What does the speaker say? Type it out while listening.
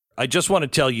I just want to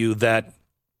tell you that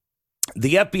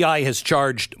the FBI has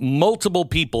charged multiple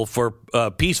people for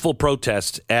peaceful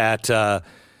protests at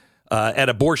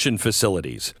abortion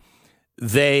facilities.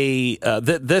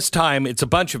 This time it's a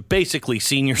bunch of basically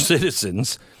senior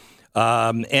citizens,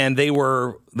 and they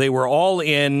were all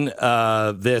in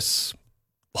this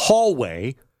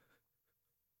hallway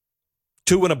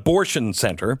to an abortion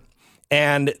center,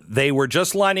 and they were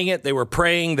just lining it. They were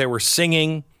praying. They were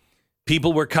singing.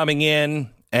 People were coming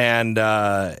in, and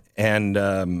the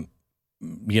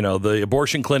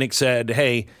abortion clinic said,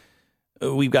 "Hey,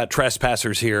 we've got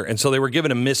trespassers here." And so they were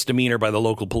given a misdemeanor by the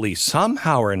local police.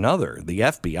 Somehow or another, the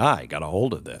FBI got a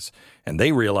hold of this, and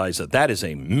they realized that that is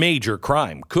a major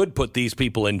crime. Could put these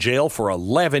people in jail for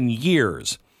 11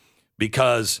 years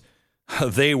because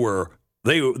they were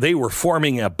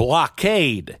forming a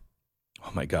blockade.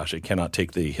 Oh my gosh, I cannot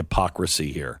take the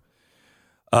hypocrisy here.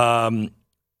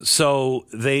 So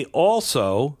they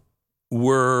also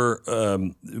were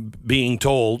being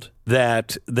told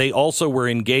that they also were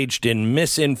engaged in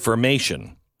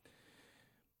misinformation.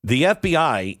 The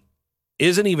FBI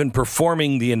isn't even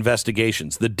performing the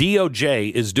investigations. The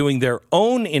DOJ is doing their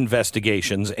own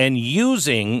investigations and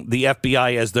using the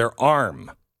FBI as their arm.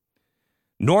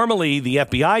 Normally, the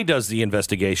FBI does the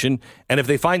investigation, and if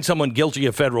they find someone guilty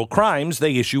of federal crimes,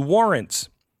 they issue warrants.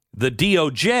 The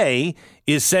DOJ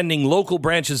is sending local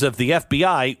branches of the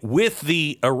FBI with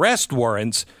the arrest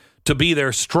warrants to be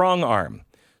their strong arm.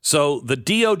 So the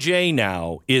DOJ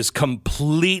now is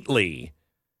completely,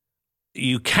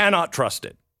 you cannot trust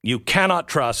it. You cannot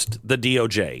trust the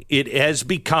DOJ. It has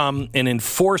become an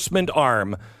enforcement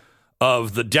arm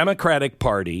of the Democratic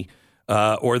Party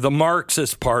or the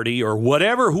Marxist Party or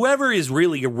whoever is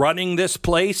really running this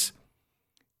place.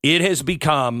 It has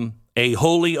become a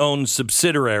wholly owned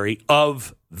subsidiary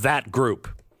of that group.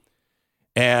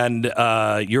 And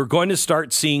you're going to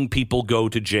start seeing people go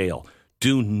to jail.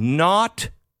 Do not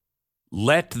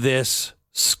let this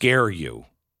scare you.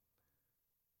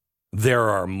 There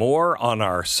are more on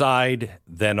our side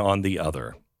than on the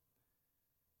other.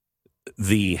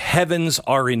 The heavens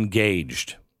are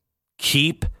engaged.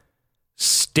 Keep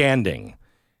standing.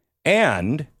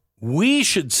 And we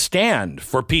should stand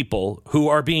for people who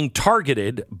are being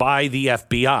targeted by the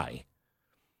FBI.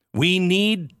 We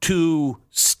need to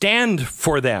stand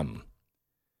for them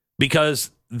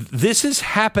because this is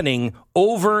happening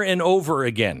over and over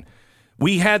again.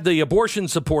 We had the abortion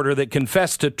supporter that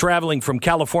confessed to traveling from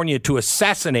California to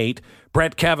assassinate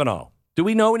Brett Kavanaugh. Do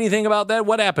we know anything about that?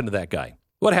 What happened to that guy?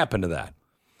 What happened to that?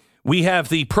 We have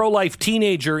the pro-life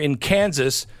teenager in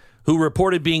Kansas who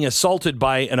reported being assaulted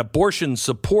by an abortion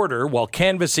supporter while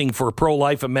canvassing for a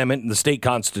pro-life amendment in the state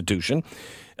constitution.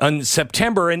 In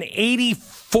September, an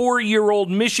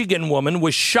 84-year-old Michigan woman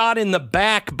was shot in the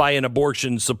back by an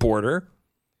abortion supporter.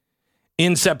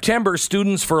 In September,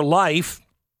 Students for Life,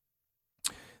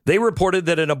 they reported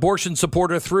that an abortion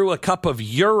supporter threw a cup of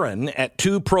urine at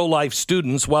two pro-life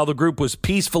students while the group was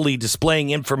peacefully displaying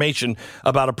information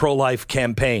about a pro-life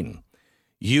campaign.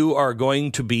 You are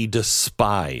going to be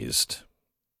despised.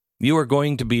 You are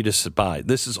going to be despised.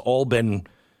 This has all been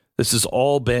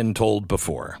told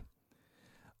before.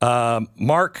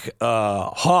 Mark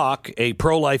Hawk, a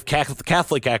pro-life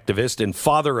Catholic activist and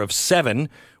father of 7,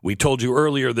 we told you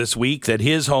earlier this week that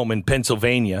his home in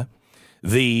Pennsylvania,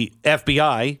 the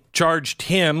FBI charged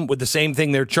him with the same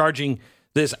thing they're charging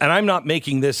this, and I'm not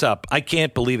making this up. I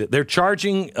can't believe it. They're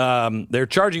charging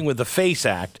with the FACE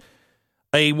Act.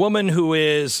 A woman who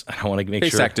is, I want to make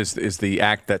FACE sure. Act is the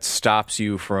act that stops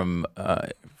you from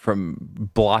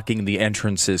blocking the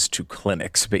entrances to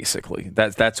clinics, basically.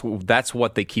 That's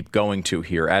what they keep going to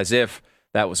here, as if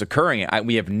that was occurring.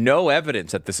 We have no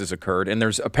evidence that this has occurred, and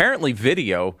there's apparently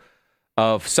video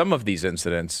of some of these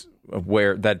incidents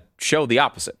that show the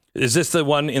opposite. Is this the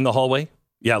one in the hallway?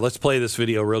 Yeah, let's play this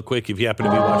video real quick if you happen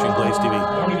to be watching Blaze TV.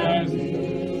 Morning, guys.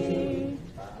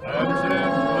 I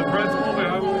understand the principle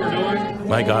behind what we're doing.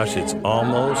 My gosh, it's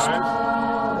almost...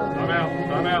 I'm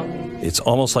out. It's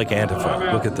almost like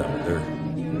Antifa. Look at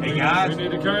them. Hey, guys. We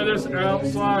need to carry this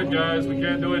outside, guys. We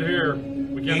can't do it here.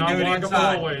 We cannot block up the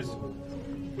hallways.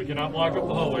 We cannot block up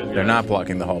the hallways, guys. They're not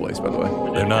blocking the hallways, by the way.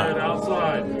 They're not. Carry it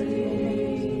outside.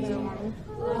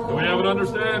 Do we have an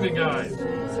understanding, guys?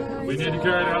 We need to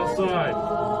carry it outside.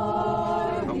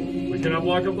 We cannot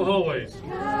block up the hallways.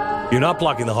 You're not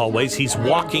blocking the hallways. He's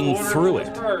walking through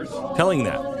it. Telling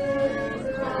that.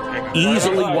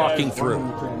 Easily walking through.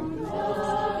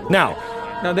 Now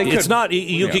it's not,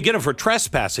 you could get him for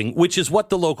trespassing, which is what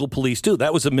the local police do.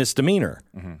 That was a misdemeanor.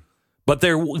 Mm-hmm. But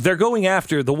they're going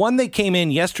after the one they came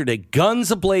in yesterday,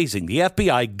 guns a-blazing, the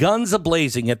FBI, guns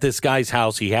a-blazing at this guy's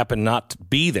house. He happened not to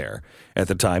be there at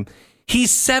the time.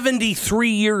 He's 73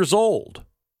 years old.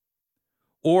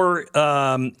 Or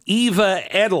Eva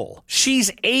Edel,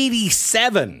 she's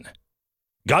 87.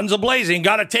 Guns a-blazing,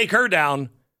 got to take her down.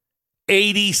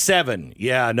 87.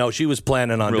 Yeah, no, she was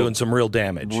planning on doing some real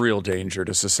damage. Real danger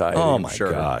to society. Oh, my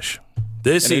gosh.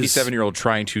 This An is 87-year-old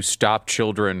trying to stop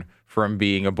children from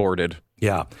being aborted.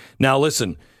 Yeah. Now,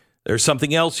 listen, there's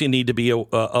something else you need to be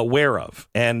aware of.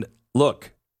 And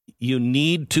look, you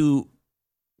need to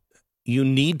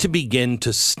begin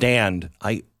to stand.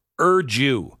 I urge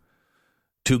you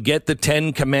to get the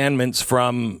 10 Commandments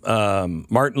from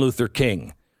Martin Luther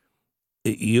King.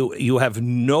 You have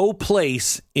no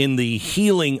place in the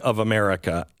healing of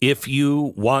America if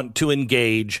you want to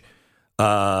engage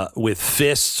with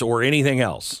fists or anything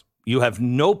else. You have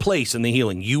no place in the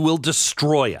healing. You will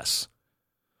destroy us.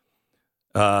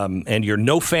 And you're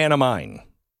no fan of mine.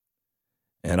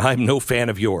 And I'm no fan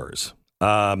of yours.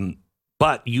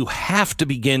 But you have to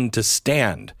begin to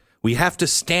stand. We have to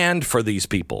stand for these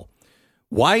people.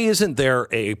 Why isn't there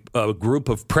a group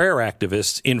of prayer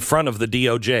activists in front of the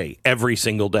DOJ every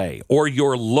single day or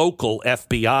your local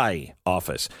FBI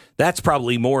office? That's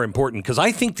probably more important because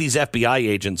I think these FBI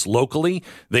agents locally,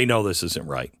 they know this isn't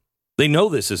right. They know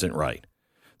this isn't right.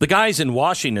 The guys in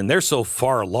Washington, they're so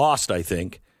far lost, I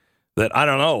think, that I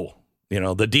don't know.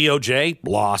 The DOJ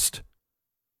lost,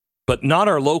 but not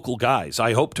our local guys.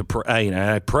 I hope to pray.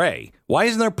 I pray. Why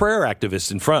isn't there prayer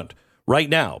activists in front right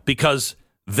now? Because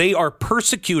they are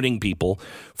persecuting people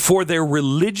for their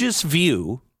religious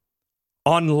view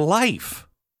on life.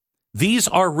 These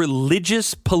are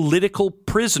religious political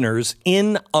prisoners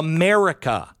in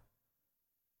America.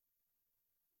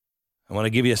 I want to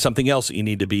give you something else that you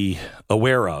need to be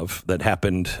aware of that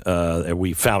happened, that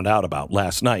we found out about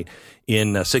last night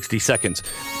in 60 seconds.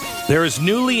 There is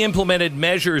newly implemented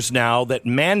measures now that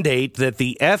mandate that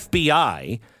the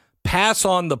FBI pass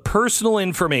on the personal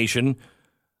information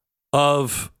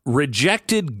of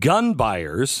rejected gun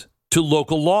buyers to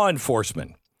local law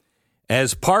enforcement.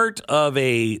 As part of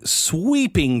a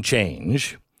sweeping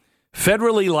change,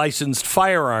 federally licensed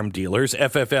firearm dealers,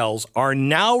 FFLs, are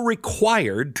now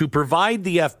required to provide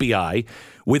the FBI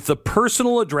with the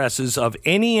personal addresses of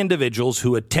any individuals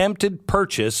who attempted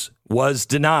purchase was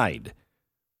denied.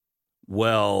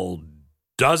 Well,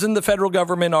 doesn't the federal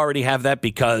government already have that?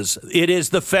 Because it is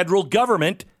the federal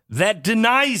government that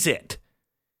denies it.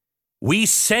 We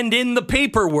send in the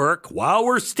paperwork while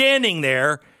we're standing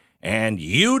there, and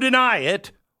you deny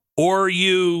it or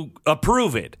you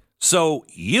approve it. So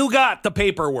you got the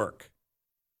paperwork.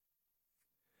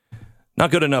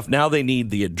 Not good enough. Now they need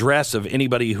the address of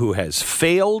anybody who has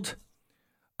failed.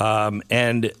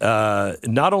 And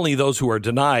not only those who are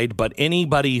denied, but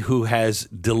anybody who has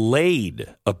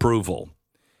delayed approval.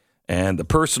 And the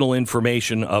personal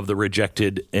information of the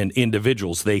rejected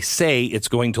individuals. They say it's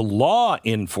going to law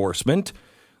enforcement,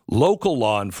 local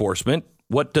law enforcement.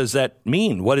 What does that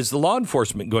mean? What is the law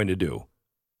enforcement going to do?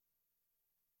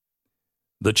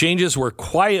 The changes were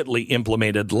quietly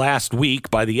implemented last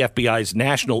week by the FBI's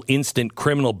National Instant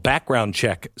Criminal Background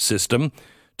Check System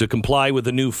to comply with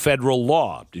the new federal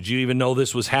law. Did you even know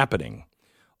this was happening?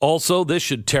 Also, this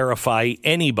should terrify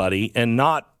anybody and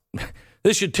not...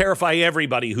 This should terrify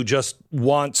everybody who just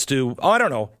wants to,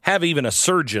 have even a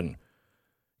surgeon,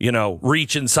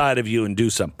 reach inside of you and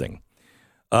do something.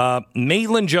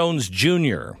 Maitland Jones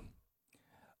Jr.,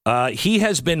 he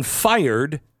has been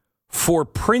fired for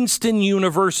Princeton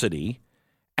University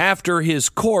after his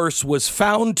course was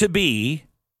found to be,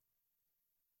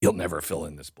 you'll never fill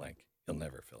in this blank. You'll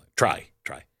never fill it. Try.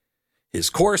 His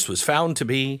course was found to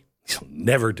be, you'll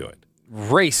never do it.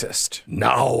 Racist.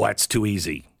 No, that's too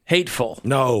easy. Hateful.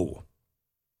 No.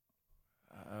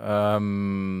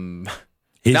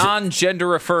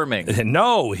 Non-gender affirming.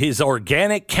 No, his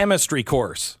organic chemistry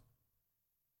course.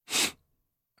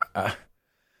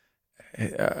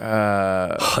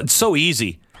 It's so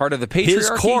easy. Part of the patriarchy? His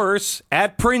course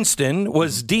at Princeton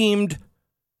was deemed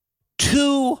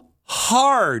too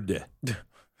hard.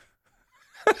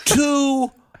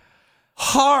 Too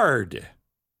hard.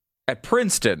 At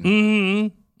Princeton?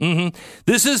 Mm-hmm. Mm-hmm.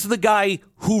 This is the guy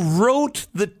who wrote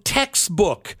the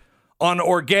textbook on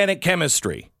organic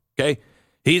chemistry. Okay?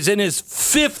 He's in his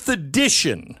 5th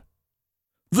edition.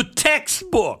 The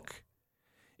textbook.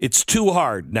 It's too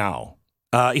hard now.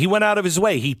 He went out of his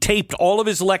way. He taped all of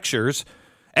his lectures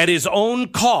at his own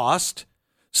cost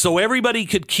so everybody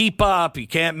could keep up. You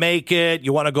can't make it.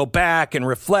 You want to go back and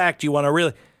reflect. You want to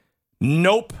really...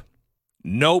 Nope.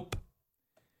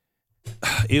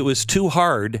 It was too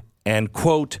hard. and,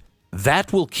 quote,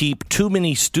 that will keep too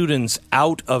many students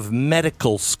out of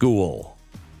medical school.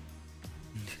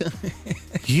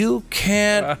 You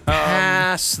can't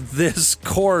pass this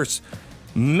course.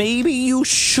 Maybe you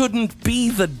shouldn't be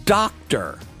the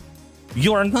doctor.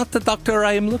 You are not the doctor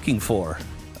I am looking for,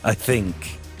 I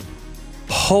think.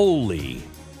 Holy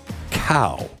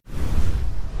cow.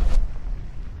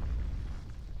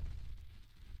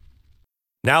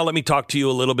 Now let me talk to you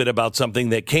a little bit about something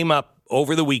that came up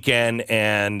over the weekend,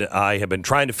 and I have been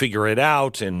trying to figure it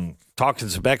out and talk to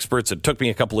some experts. It took me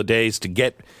a couple of days to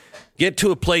get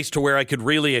to a place to where I could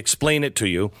really explain it to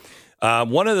you.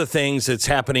 One of the things that's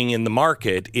happening in the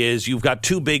market is you've got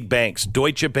two big banks,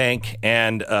 Deutsche Bank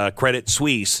and Credit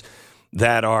Suisse,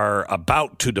 that are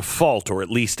about to default, or at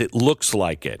least it looks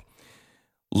like it.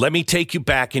 Let me take you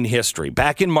back in history.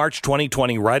 Back in March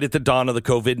 2020, right at the dawn of the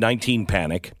COVID-19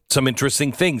 panic, some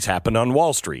interesting things happened on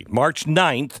Wall Street. March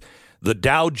 9th, the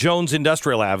Dow Jones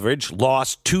Industrial Average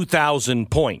lost 2,000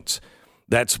 points.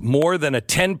 That's more than a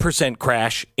 10%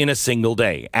 crash in a single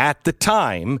day. At the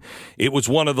time, it was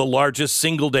one of the largest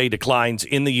single-day declines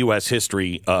in the U.S.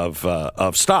 history of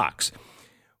stocks.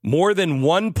 More than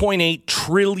 $1.8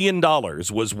 trillion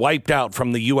was wiped out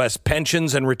from the U.S.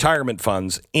 pensions and retirement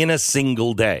funds in a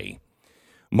single day.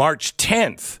 March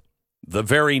 10th, the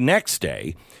very next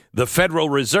day, the Federal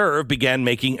Reserve began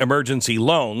making emergency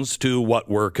loans to what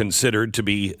were considered to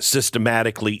be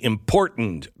systematically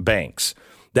important banks.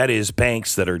 That is,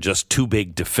 banks that are just too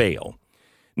big to fail.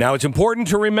 Now, it's important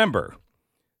to remember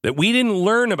that we didn't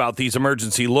learn about these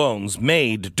emergency loans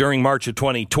made during March of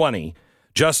 2020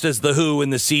 just as the WHO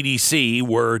and the CDC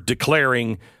were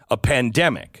declaring a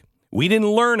pandemic. We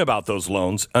didn't learn about those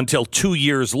loans until 2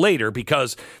 years later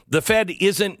because the Fed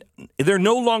they're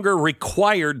no longer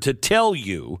required to tell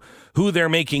you who they're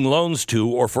making loans to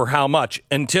or for how much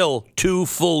until 2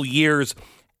 full years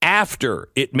after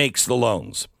it makes the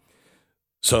loans.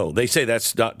 So they say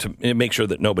that's not to make sure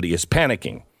that nobody is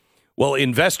panicking. Well,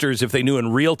 investors, if they knew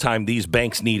in real time these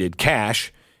banks needed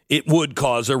cash, it would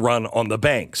cause a run on the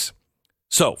banks.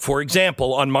 So, for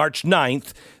example, on March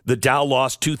 9th, the Dow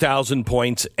lost 2,000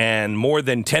 points and more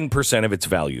than 10% of its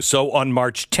value. So on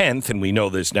March 10th, and we know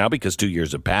this now because 2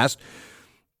 years have passed,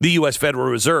 the U.S. Federal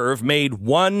Reserve made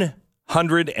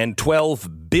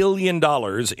 $112 billion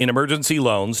in emergency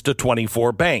loans to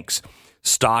 24 banks.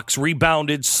 Stocks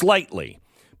rebounded slightly.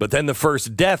 But then the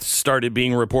first deaths started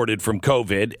being reported from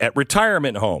COVID at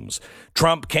retirement homes.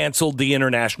 Trump canceled the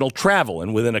international travel,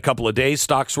 and within a couple of days,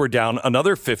 stocks were down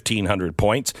another 1,500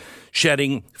 points,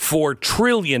 shedding $4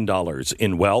 trillion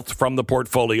in wealth from the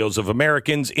portfolios of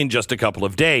Americans in just a couple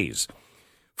of days.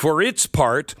 For its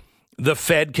part, the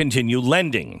Fed continued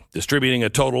lending, distributing a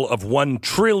total of $1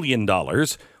 trillion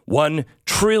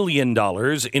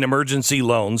in emergency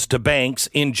loans to banks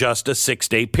in just a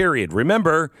 6-day period.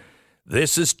 Remember,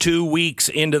 this is 2 weeks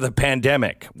into the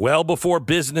pandemic, well before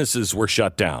businesses were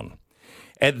shut down.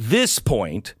 At this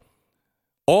point,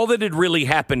 all that had really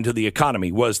happened to the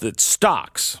economy was that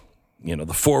stocks, the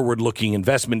forward-looking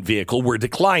investment vehicle, were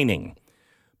declining.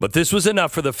 But this was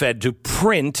enough for the Fed to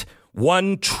print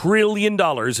 $1 trillion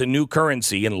in new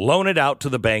currency and loan it out to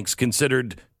the banks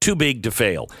considered too big to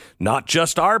fail. Not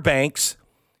just our banks.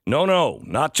 No,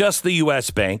 not just the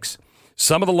U.S. banks.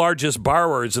 Some of the largest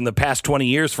borrowers in the past 20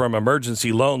 years from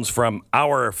emergency loans from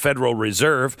our Federal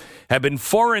Reserve have been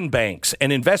foreign banks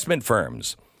and investment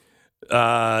firms.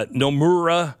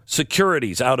 Nomura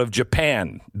Securities out of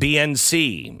Japan,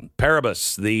 BNC,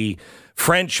 Paribas, the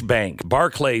French bank,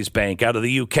 Barclays Bank out of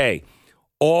the UK.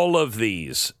 All of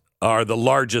these are the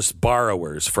largest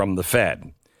borrowers from the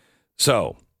Fed.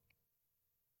 So,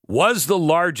 was the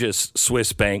largest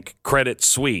Swiss bank Credit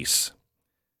Suisse?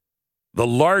 The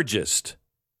largest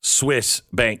Swiss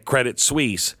bank, Credit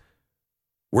Suisse,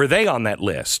 were they on that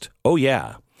list? Oh,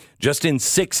 yeah. Just in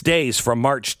 6 days from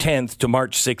March 10th to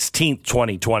March 16th,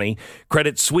 2020,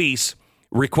 Credit Suisse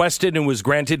requested and was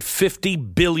granted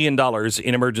 $50 billion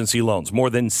in emergency loans, more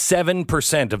than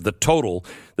 7% of the total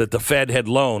that the Fed had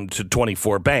loaned to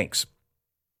 24 banks.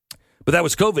 But that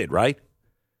was COVID, right?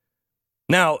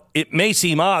 Now, it may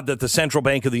seem odd that the Central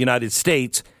Bank of the United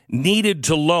States needed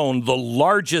to loan the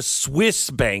largest Swiss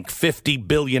bank $50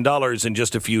 billion in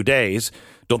just a few days.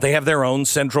 Don't they have their own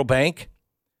central bank?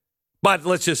 But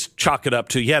let's just chalk it up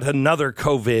to yet another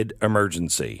COVID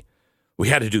emergency. We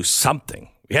had to do something.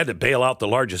 We had to bail out the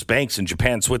largest banks in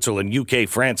Japan, Switzerland, UK,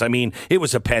 France. I mean, it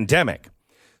was a pandemic.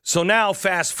 So now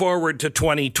fast forward to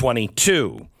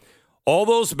 2022. All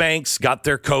those banks got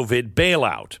their COVID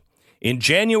bailout. In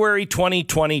January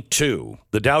 2022,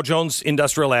 the Dow Jones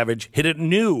Industrial Average hit a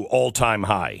new all-time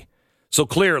high. So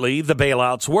clearly the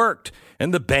bailouts worked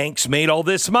and the banks made all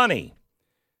this money.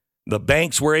 The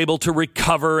banks were able to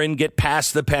recover and get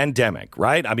past the pandemic,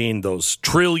 right? I mean, those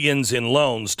trillions in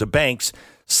loans to banks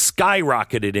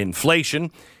skyrocketed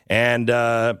inflation and,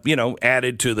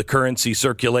 added to the currency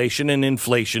circulation. And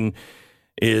inflation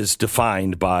is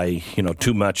defined by,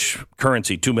 too much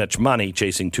currency, too much money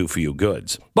chasing too few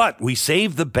goods. But we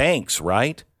saved the banks,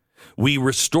 right? We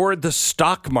restored the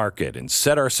stock market and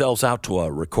set ourselves out to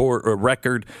a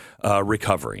record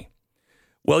recovery.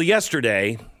 Well,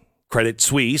 yesterday, Credit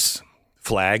Suisse,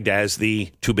 flagged as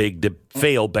the too big to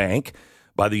fail bank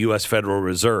by the U.S. Federal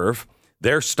Reserve,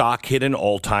 their stock hit an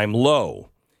all-time low.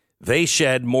 They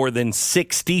shed more than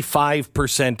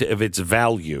 65% of its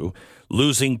value,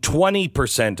 losing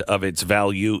 20% of its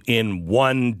value in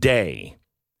one day.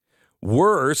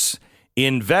 Worse,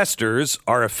 investors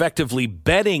are effectively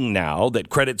betting now that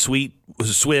Credit Suisse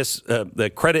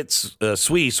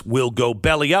will go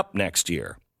belly up next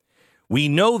year. We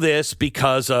know this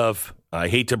because of, I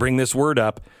hate to bring this word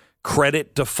up,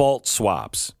 credit default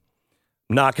swaps.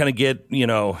 I'm not going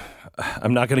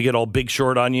to get all big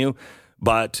short on you,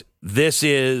 but this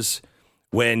is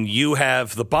when you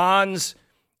have the bonds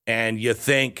and you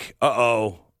think,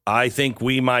 I think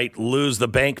we might lose, the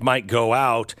bank might go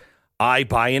out. I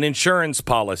buy an insurance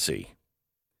policy.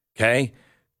 Okay?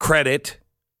 Credit,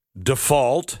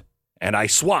 default, and I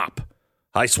swap.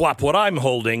 I swap what I'm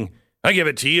holding. I give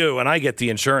it to you and I get the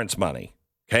insurance money.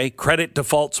 Okay? Credit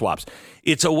default swaps.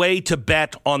 It's a way to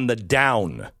bet on the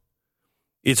down.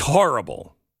 It's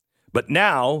horrible. But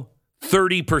now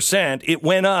 30%, it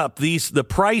went up. The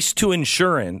price to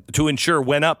insure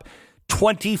went up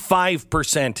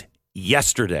 25%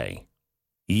 yesterday.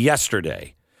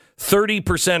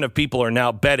 30% of people are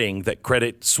now betting that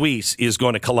Credit Suisse is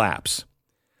going to collapse.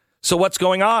 So what's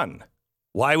going on?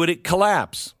 Why would it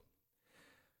collapse?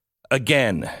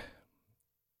 Again,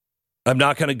 I'm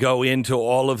not going to go into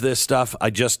all of this stuff.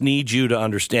 I just need you to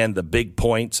understand the big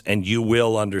points, and you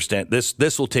will understand.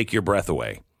 This will take your breath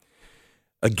away.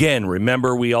 Again,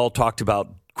 remember we all talked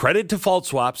about credit default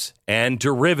swaps and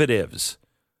derivatives.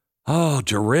 Oh,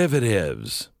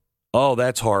 derivatives. Oh,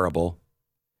 that's horrible.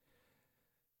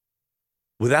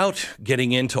 Without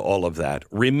getting into all of that,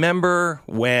 remember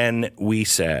when we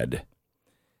said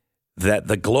that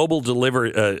the global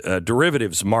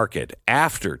derivatives market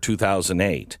after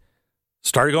 2008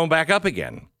 started going back up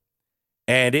again,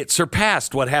 and it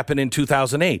surpassed what happened in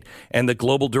 2008. And the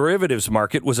global derivatives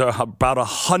market was about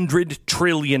 $100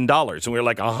 trillion. And we were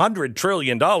like, $100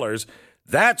 trillion?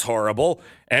 That's horrible.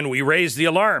 And we raised the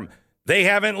alarm. They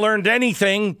haven't learned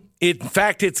anything. In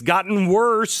fact, it's gotten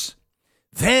worse.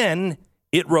 Then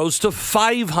it rose to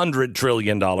 $500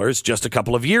 trillion just a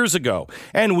couple of years ago.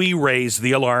 And we raised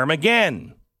the alarm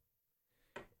again.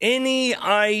 Any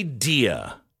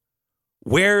idea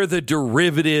where the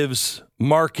derivatives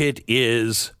market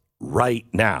is right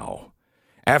now?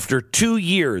 After 2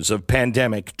 years of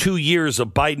pandemic, 2 years of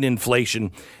Biden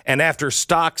inflation, and after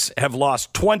stocks have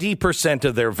lost 20%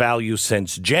 of their value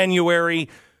since January,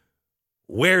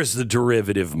 where's the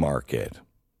derivative market?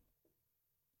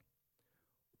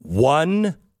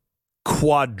 $1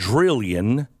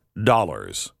 quadrillion.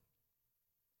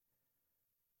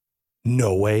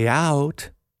 No way out.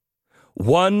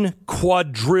 $1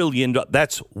 quadrillion.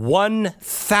 That's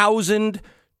 1,000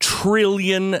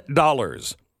 trillion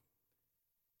dollars.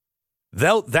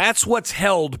 That's what's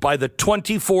held by the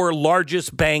 24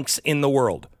 largest banks in the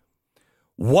world.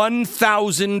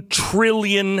 $1,000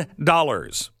 trillion.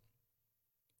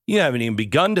 You haven't even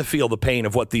begun to feel the pain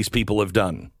of what these people have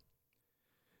done.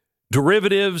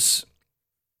 Derivatives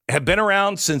have been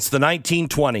around since the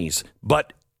 1920s,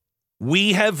 but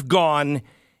we have gone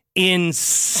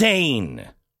insane.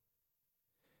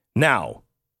 Now,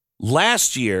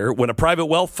 last year, when a private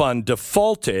wealth fund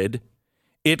defaulted,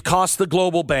 it cost the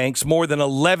global banks more than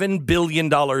 $11 billion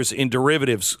in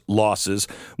derivatives losses.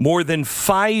 More than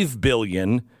 $5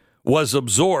 billion was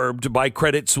absorbed by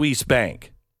Credit Suisse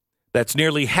Bank. That's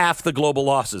nearly half the global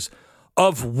losses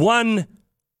of one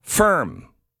firm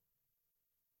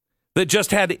that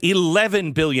just had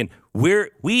 $11 billion.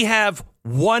 We have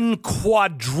 $1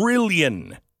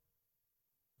 quadrillion.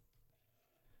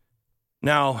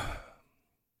 Now,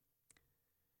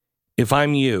 if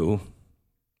I'm you,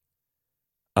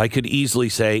 I could easily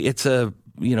say it's a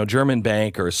German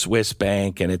bank or a Swiss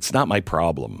bank, and it's not my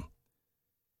problem.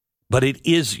 But it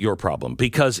is your problem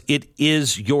because it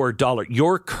is your dollar,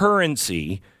 your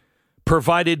currency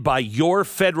provided by your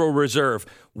Federal Reserve.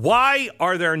 Why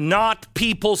are there not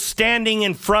people standing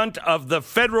in front of the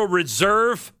Federal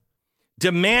Reserve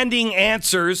demanding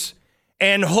answers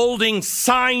and holding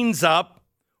signs up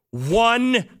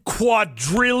 $1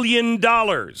 quadrillion.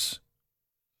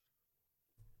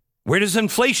 Where does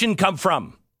inflation come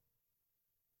from?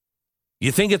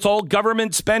 You think it's all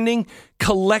government spending?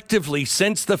 Collectively,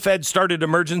 since the Fed started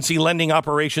emergency lending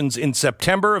operations in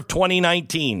September of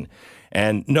 2019,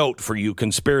 and note for you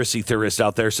conspiracy theorists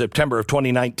out there, September of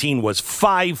 2019 was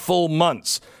 5 full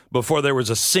months before there was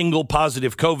a single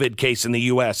positive COVID case in the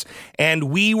U.S., and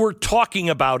we were talking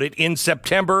about it in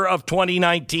September of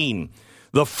 2019.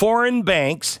 The foreign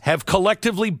banks have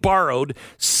collectively borrowed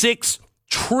 $6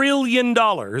 trillion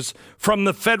from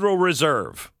the Federal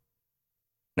Reserve.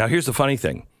 Now, here's the funny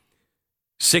thing.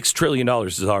 $6 trillion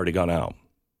has already gone out.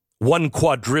 $1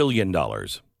 quadrillion.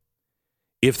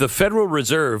 If the Federal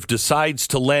Reserve decides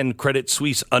to lend Credit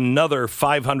Suisse another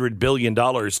 $500 billion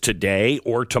today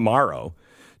or tomorrow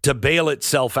to bail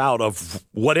itself out of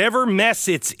whatever mess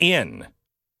it's in,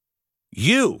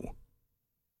 you,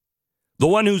 the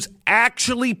one who's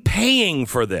actually paying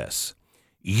for this,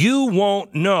 you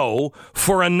won't know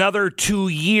for another 2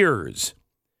 years.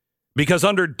 Because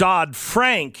under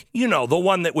Dodd-Frank, you know, the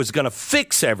one that was going to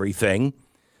fix everything,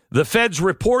 the Fed's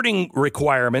reporting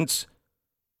requirements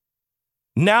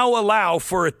now allow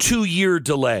for a 2-year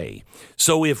delay.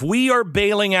 So if we are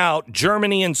bailing out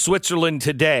Germany and Switzerland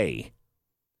today,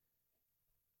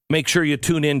 make sure you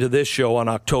tune into this show on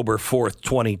October 4th,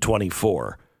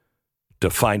 2024 to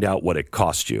find out what it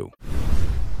cost you.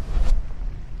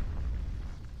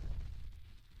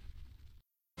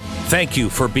 Thank you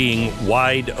for being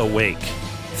wide awake.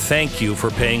 Thank you for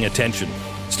paying attention.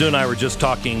 Stu and I were just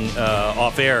talking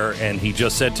off air, and he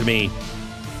just said to me,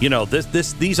 you know,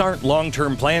 these aren't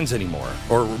long-term plans anymore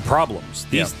or problems.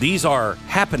 These are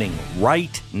happening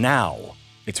right now.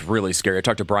 It's really scary. I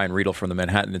talked to Brian Riedel from the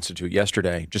Manhattan Institute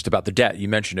yesterday just about the debt. You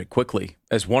mentioned it quickly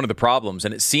as one of the problems,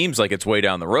 and it seems like it's way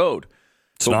down the road.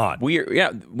 It's not.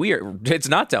 It's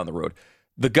not down the road.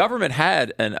 The government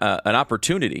had an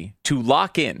opportunity to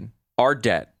lock in our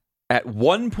debt at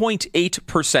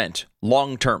 1.8%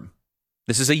 long term.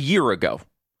 This is a year ago.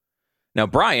 Now,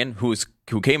 Brian, who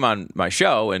came on my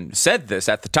show and said this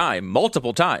at the time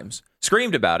multiple times,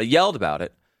 screamed about it, yelled about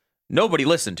it. Nobody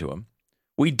listened to him.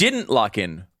 We didn't lock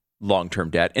in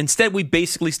long-term debt. Instead, we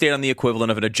basically stayed on the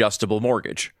equivalent of an adjustable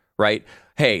mortgage, right?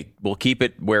 Hey, we'll keep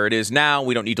it where it is now.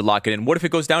 We don't need to lock it in. What if it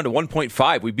goes down to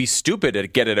 1.5? We'd be stupid to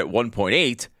get it at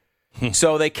 1.8.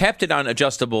 So they kept it on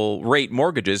adjustable rate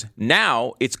mortgages.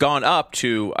 Now it's gone up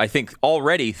to, I think,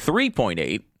 already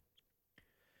 3.8.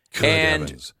 And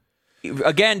heavens.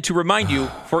 Again, to remind you,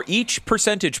 for each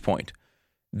percentage point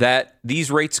that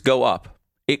these rates go up,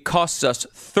 it costs us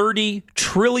 $30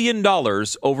 trillion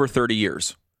over 30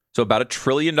 years. So about $1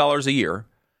 trillion a year.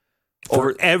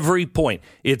 For every point.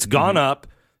 It's gone up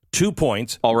 2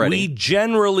 points. Already. We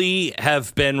generally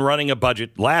have been running a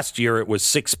budget. Last year, it was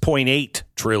 $6.8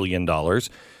 trillion.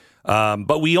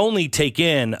 But we only take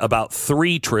in about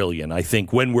 $3 trillion, I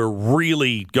think, when we're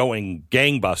really going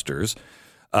gangbusters,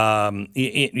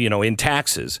 in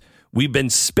taxes. We've been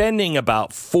spending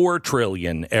about $4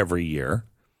 trillion every year.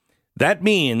 That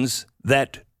means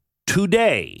that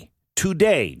today,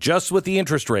 just with the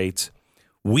interest rates,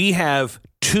 we have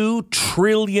 $2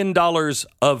 trillion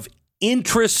of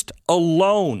interest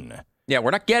alone. Yeah,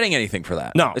 we're not getting anything for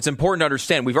that. No. It's important to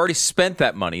understand. We've already spent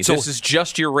that money. So this is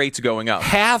just your rates going up.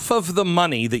 Half of the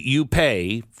money that you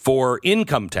pay for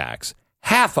income tax,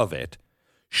 half of it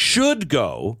should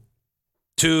go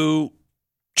to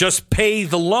just pay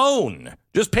the loan.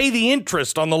 Just pay the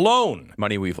interest on the loan.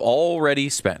 Money we've already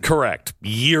spent. Correct.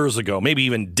 Years ago, maybe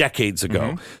even decades ago.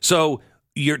 Mm-hmm. So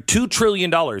your $2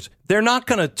 trillion, they're not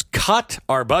going to cut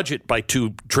our budget by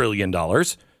 $2 trillion.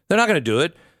 They're not going to do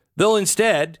it. They'll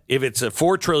instead, if it's a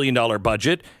 $4 trillion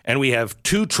budget and we have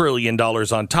 $2 trillion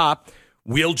on top,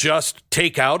 we'll just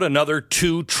take out another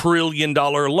 $2 trillion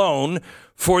loan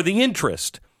for the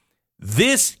interest.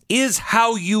 This is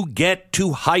how you get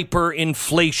to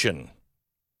hyperinflation.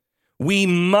 We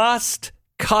must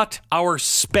cut our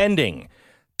spending.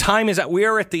 Time is out. We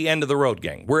are at the end of the road,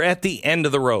 gang. We're at the end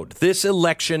of the road. This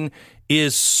election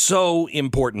is so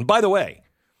important. By the way,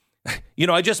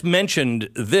 I just mentioned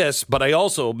this, but I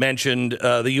also mentioned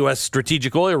the U.S.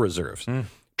 strategic oil reserves.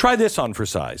 Try this on for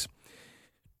size.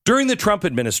 During the Trump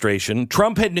administration,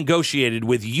 Trump had negotiated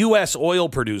with U.S. oil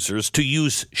producers to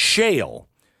use shale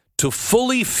to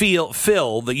fully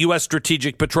fill the U.S.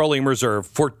 Strategic Petroleum Reserve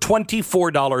for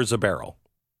 $24 a barrel.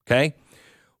 Okay?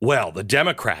 Well, the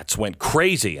Democrats went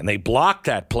crazy and they blocked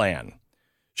that plan.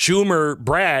 Schumer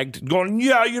bragged, going,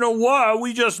 yeah, you know what?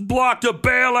 We just blocked a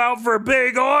bailout for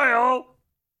big oil.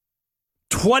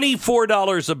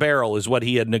 $24 a barrel is what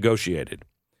he had negotiated.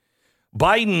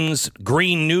 Biden's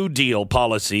Green New Deal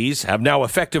policies have now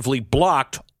effectively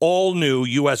blocked all new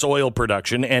U.S. oil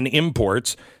production and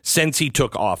imports since he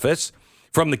took office,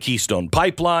 from the Keystone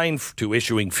Pipeline to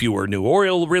issuing fewer new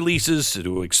oil releases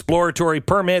to exploratory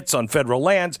permits on federal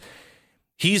lands.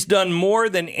 He's done more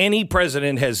than any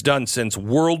president has done since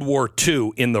World War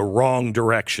II in the wrong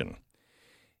direction.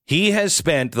 He has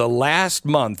spent the last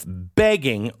month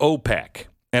begging OPEC,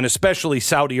 and especially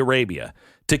Saudi Arabia,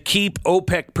 to keep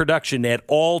OPEC production at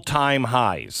all-time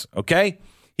highs, okay?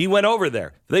 He went over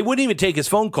there. They wouldn't even take his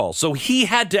phone call, so he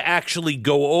had to actually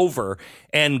go over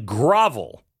and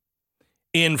grovel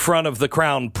in front of the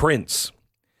Crown Prince.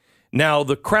 Now,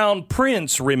 the Crown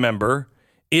Prince, remember,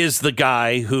 is the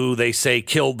guy who they say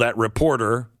killed that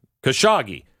reporter,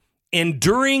 Khashoggi. And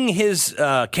during his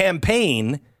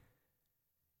campaign,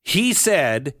 he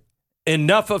said,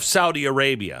 enough of Saudi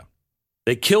Arabia.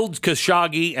 They killed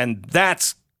Khashoggi, and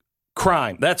that's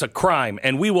crime. That's a crime,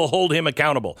 and we will hold him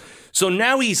accountable. So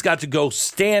now he's got to go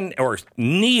stand or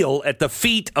kneel at the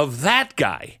feet of that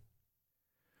guy.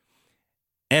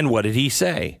 And what did he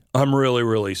say? I'm really,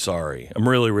 really sorry. I'm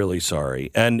really, really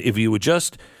sorry. And if you would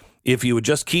just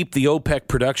keep the OPEC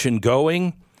production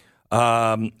going,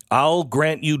 I'll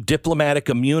grant you diplomatic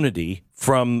immunity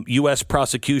from U.S.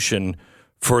 prosecution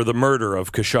for the murder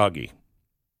of Khashoggi.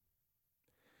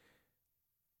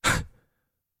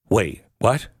 Wait,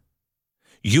 what?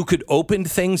 You could open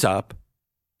things up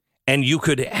and you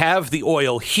could have the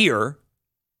oil here.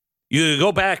 You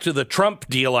go back to the Trump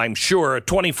deal, I'm sure,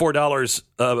 $24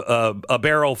 a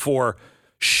barrel for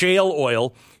shale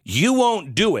oil. You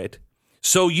won't do it.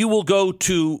 So you will go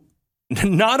to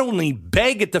not only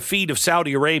beg at the feet of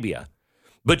Saudi Arabia,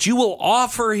 but you will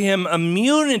offer him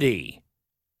immunity.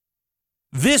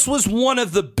 This was one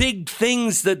of the big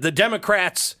things that the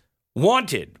Democrats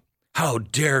wanted. How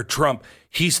dare Trump?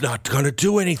 He's not going to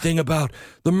do anything about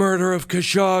the murder of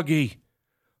Khashoggi.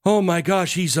 Oh my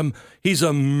gosh, he's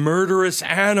a murderous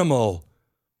animal.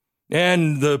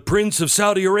 And the Prince of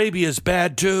Saudi Arabia is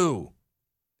bad too.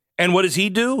 And what does he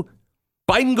do?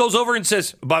 Biden goes over and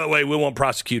says, by the way, we won't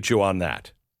prosecute you on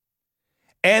that.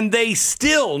 And they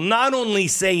still not only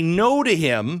say no to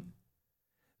him,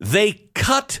 they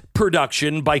cut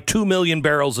production by 2 million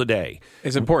barrels a day.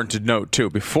 It's important to note,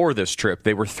 too, before this trip,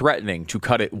 they were threatening to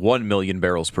cut it 1 million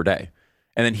barrels per day.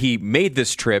 And then he made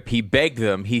this trip, he begged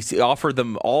them, he offered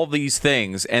them all these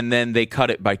things, and then they cut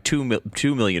it by 2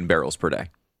 million barrels per day.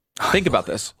 Think about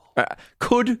this.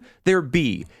 Could there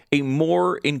be a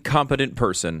more incompetent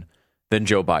person than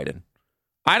Joe Biden?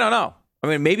 I don't know. I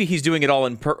mean, maybe he's doing it all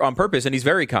on purpose, and he's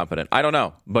very competent. I don't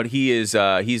know. But he's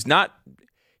not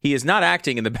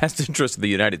acting in the best interest of the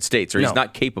United States, or he's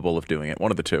not capable of doing it.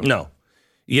 One of the two. No.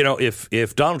 You know,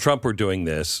 if Donald Trump were doing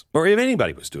this, or if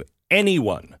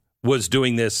anyone was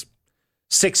doing this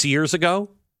 6 years ago,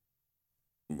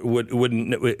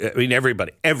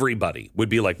 everybody would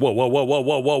be like,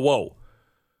 whoa.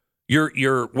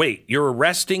 You're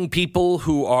arresting people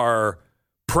who are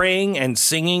praying and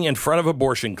singing in front of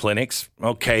abortion clinics.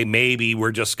 Okay, maybe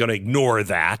we're just going to ignore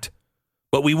that.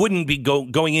 But we wouldn't be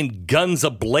going in guns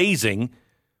a-blazing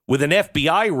with an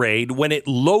FBI raid when it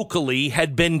locally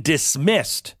had been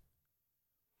dismissed.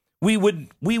 We would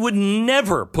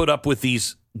never put up with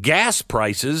these gas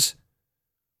prices.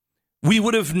 We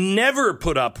would have never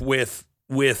put up with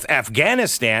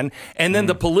Afghanistan and then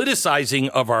the politicizing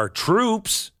of our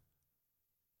troops.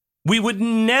 We would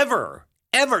never,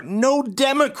 ever, no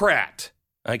Democrat,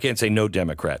 I can't say no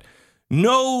Democrat,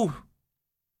 no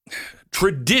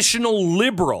traditional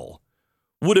liberal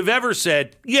would have ever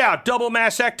said, yeah, double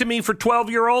mastectomy for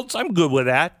 12-year-olds. I'm good with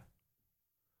that.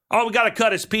 Oh, we got to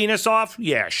cut his penis off?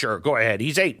 Yeah, sure. Go ahead.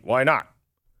 He's 8. Why not?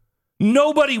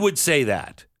 Nobody would say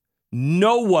that.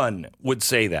 No one would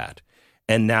say that.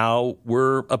 And now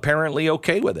we're apparently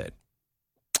okay with it.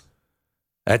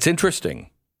 That's interesting.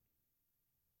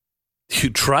 You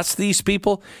trust these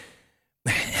people?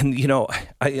 And, you know,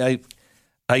 I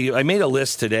made a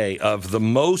list today of the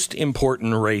most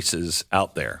important races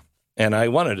out there. And I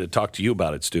wanted to talk to you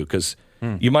about it, Stu, because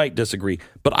you might disagree.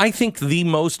 But I think the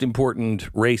most important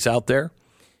race out there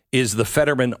is the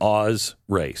Fetterman-Oz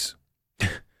race.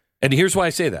 And here's why I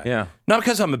say that. Yeah. Not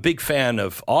because I'm a big fan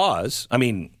of Oz. I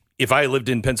mean, if I lived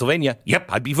in Pennsylvania, yep,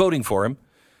 I'd be voting for him.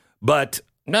 But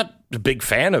not a big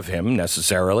fan of him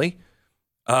necessarily.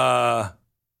 But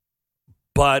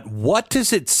what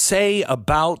does it say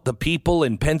about the people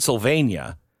in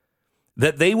Pennsylvania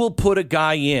that they will put a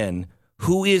guy in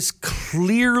who is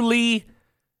clearly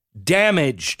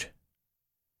damaged?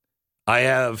 I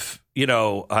have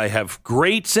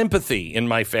great sympathy in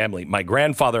my family. My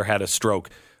grandfather had a stroke.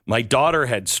 My daughter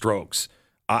had strokes.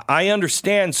 I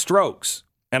understand strokes,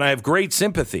 and I have great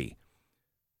sympathy.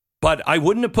 But I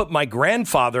wouldn't have put my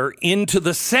grandfather into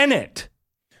the Senate.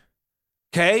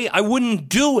 Okay? I wouldn't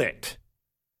do it.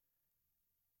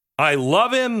 I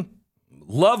love him,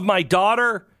 love my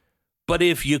daughter, but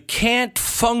if you can't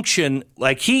function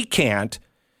like he can't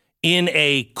in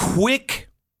a quick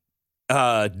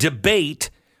debate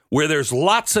where there's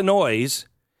lots of noise,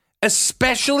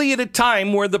 especially at a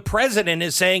time where the president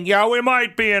is saying, yeah, we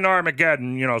might be in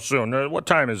Armageddon, soon. What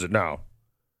time is it now?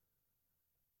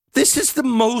 This is the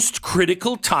most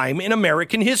critical time in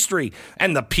American history.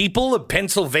 And the people of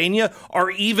Pennsylvania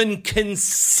are even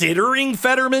considering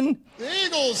Fetterman? The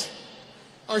Eagles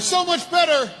are so much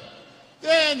better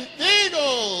than the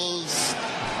Eagles.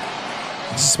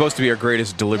 This is supposed to be our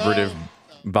greatest deliberative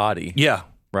body. Yeah.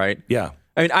 Right? Yeah.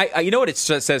 I mean, I you know what it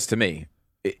says to me?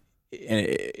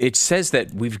 It says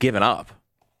that we've given up.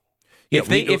 Yeah,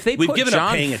 if they put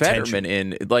John Fetterman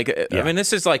in, I mean,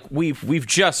 this is like we've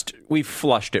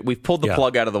flushed it. We've pulled the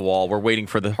plug out of the wall. We're waiting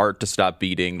for the heart to stop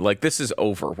beating. Like, this is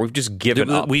over. We've just given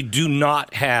up. We do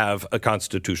not have a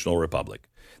constitutional republic.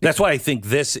 That's why I think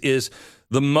this is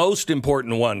the most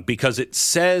important one, because it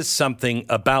says something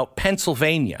about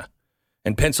Pennsylvania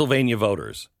and Pennsylvania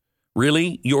voters.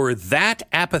 Really? You're that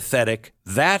apathetic,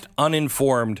 that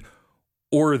uninformed,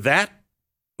 or that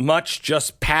much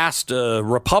just past a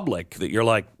republic that you're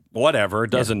like, whatever, it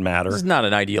doesn't matter. This is not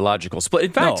an ideological split.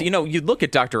 In fact, you look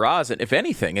at Dr. Oz, if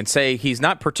anything, and say he's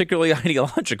not particularly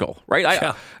ideological,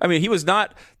 right? I mean, he was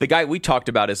not the guy we talked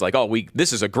about as like,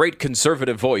 this is a great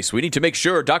conservative voice. We need to make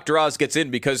sure Dr. Oz gets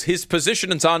in because his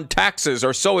positions on taxes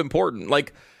are so important.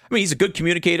 Like, I mean, he's a good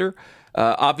communicator.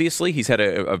 Obviously, he's had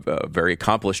a very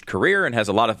accomplished career and has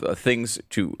a lot of things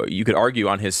you could argue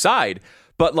on his side.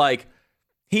 But like,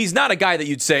 he's not a guy that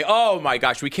you'd say, oh my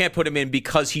gosh, we can't put him in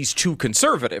because he's too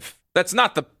conservative. That's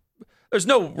not there's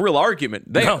no real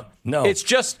argument there. No. It's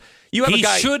just, you have a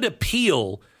guy. He should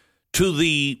appeal to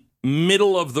the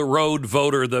middle of the road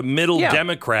voter, the middle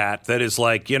Democrat that is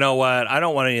like, you know what, I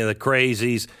don't want any of the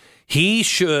crazies. He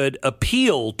should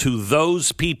appeal to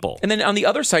those people. And then on the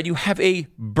other side, you have a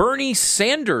Bernie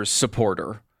Sanders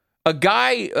supporter. A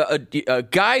guy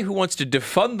who wants to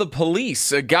defund the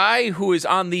police, a guy who is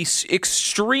on the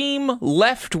extreme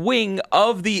left wing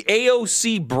of the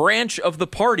AOC branch of the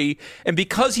party, and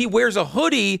because he wears a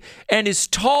hoodie and is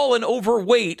tall and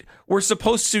overweight, we're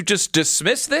supposed to just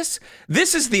dismiss this?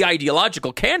 This is the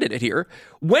ideological candidate here.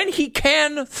 When he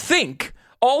can think,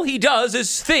 all he does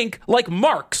is think like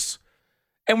Marx.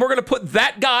 And we're going to put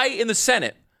that guy in the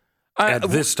Senate. At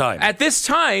this time,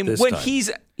 when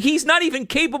he's not even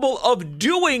capable of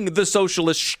doing the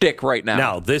socialist shtick right now.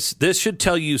 Now, this should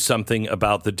tell you something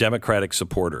about the Democratic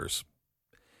supporters.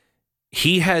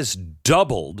 He has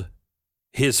doubled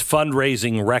his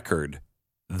fundraising record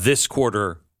this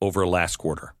quarter over last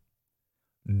quarter.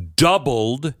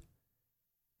 Doubled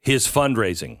his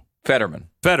fundraising. Fetterman.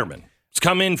 It's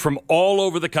come in from all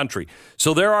over the country.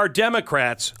 So there are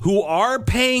Democrats who are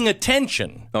paying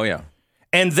attention. Oh, yeah.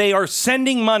 And they are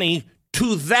sending money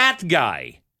to that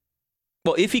guy.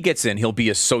 Well, if he gets in, he'll be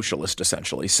a socialist,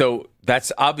 essentially. So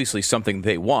that's obviously something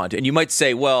they want. And you might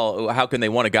say, well, how can they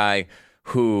want a guy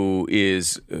who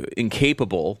is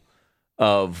incapable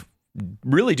of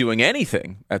really doing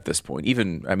anything at this point?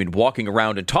 Even, I mean, walking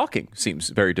around and talking seems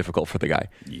very difficult for the guy.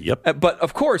 Yep. But,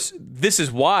 of course, this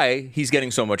is why he's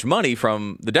getting so much money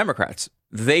from the Democrats.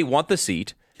 They want the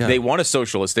seat. Yeah. They want a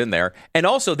socialist in there. And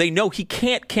also, they know he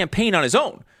can't campaign on his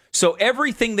own. So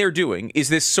everything they're doing is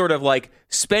this sort of like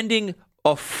spending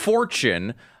a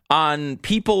fortune on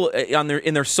people in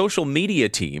their social media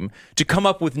team to come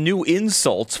up with new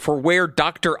insults for where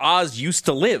Dr. Oz used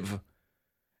to live.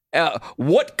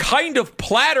 What kind of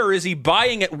platter is he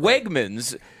buying at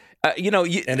Wegmans?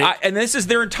 And this is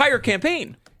their entire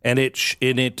campaign. And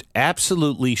it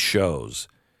absolutely shows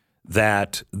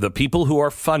that the people who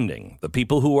are funding, the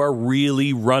people who are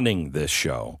really running this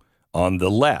show on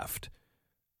the left,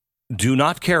 do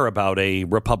not care about a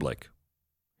republic.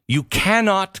 You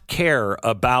cannot care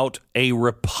about a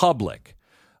republic,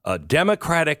 a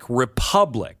democratic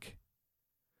republic,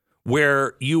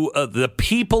 where the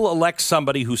people elect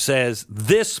somebody who says,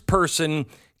 this person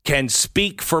can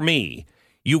speak for me.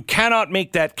 You cannot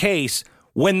make that case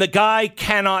when the guy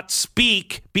cannot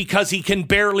speak because he can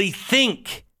barely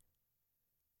think.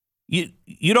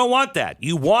 You don't want that.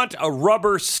 You want a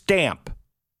rubber stamp.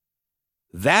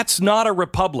 That's not a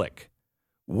republic.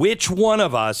 Which one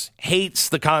of us hates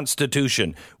the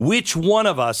Constitution? Which one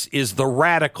of us is the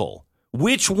radical?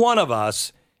 Which one of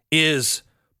us is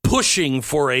pushing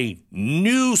for a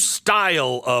new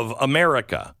style of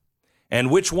America? And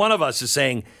which one of us is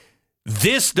saying,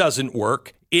 This doesn't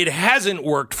work. It hasn't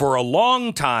worked for a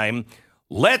long time.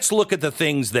 Let's look at the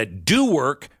things that do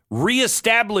work,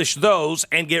 reestablish those,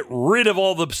 and get rid of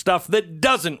all the stuff that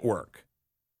doesn't work.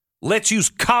 Let's use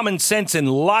common sense and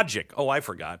logic. Oh, I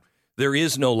forgot. There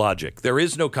is no logic. There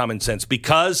is no common sense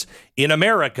because in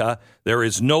America, there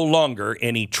is no longer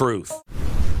any truth.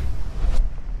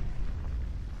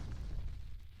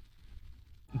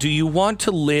 Do you want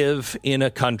to live in a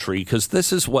country, because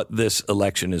this is what this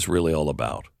election is really all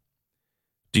about.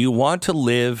 Do you want to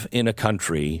live in a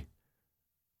country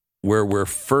where we're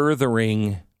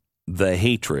furthering the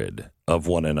hatred of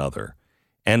one another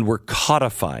and we're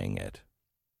codifying it?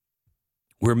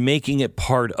 We're making it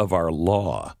part of our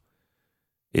law.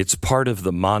 It's part of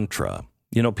the mantra.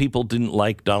 You know, people didn't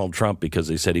like Donald Trump because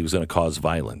they said he was going to cause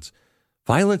violence.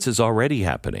 Violence is already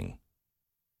happening.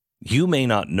 You may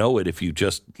not know it if you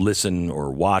just listen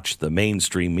or watch the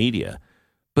mainstream media,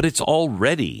 but it's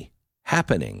already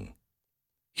happening.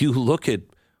 You look at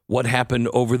what happened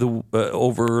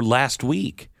over last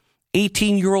week.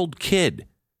 18-year-old kid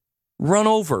run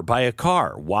over by a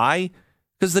car. Why?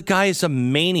 Because the guy is a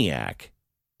maniac,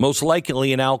 most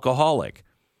likely an alcoholic.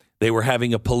 They were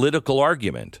having a political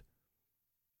argument.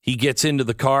 He gets into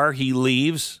the car. He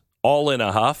leaves, all in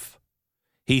a huff.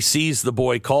 He sees the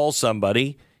boy call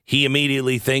somebody. He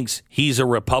immediately thinks he's a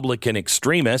Republican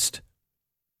extremist,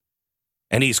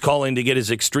 and he's calling to get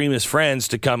his extremist friends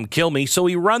to come kill me. So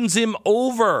he runs him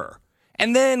over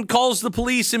and then calls the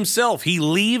police himself. He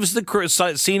leaves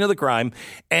the scene of the crime,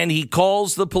 and he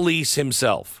calls the police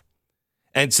himself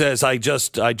and says, I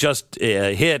just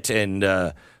hit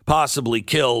and possibly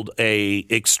killed a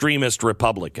extremist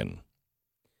Republican.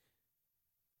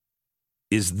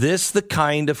 Is this the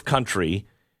kind of country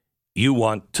you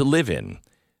want to live in?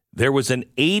 There was an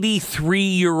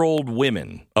 83-year-old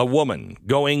woman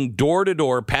going door to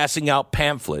door, passing out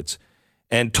pamphlets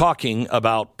and talking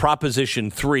about Proposition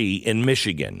 3 in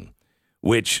Michigan,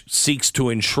 which seeks to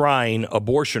enshrine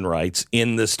abortion rights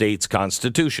in the state's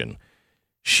constitution.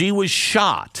 She was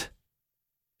shot.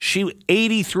 She was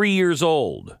 83 years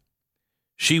old.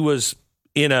 She was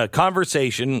in a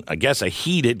conversation, I guess a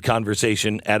heated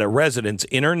conversation, at a residence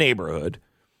in her neighborhood.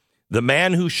 The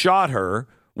man who shot her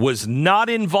was not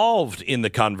involved in the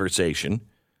conversation.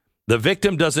 The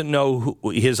victim doesn't know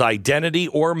his identity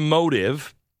or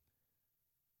motive,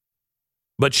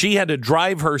 but she had to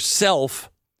drive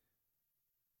herself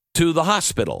to the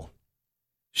hospital.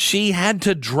 She had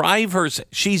to drive herself.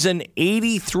 She's an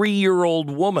 83-year-old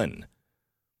woman.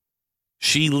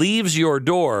 She leaves your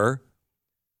door.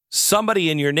 Somebody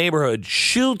in your neighborhood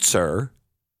shoots her,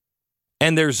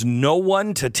 and there's no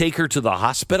one to take her to the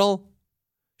hospital?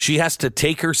 She has to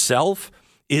take herself?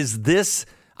 Is this,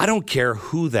 I don't care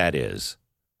who that is.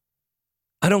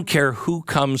 I don't care who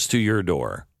comes to your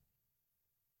door.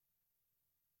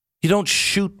 You don't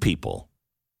shoot people,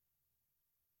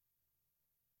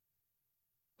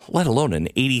 let alone an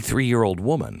 83-year-old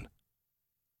woman.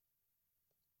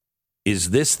 Is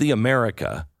this the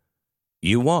America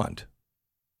you want?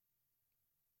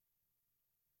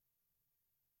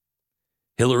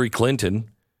 Hillary Clinton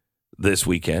this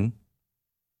weekend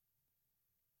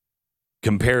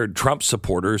compared Trump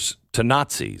supporters to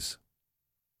Nazis.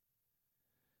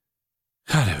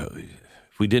 God,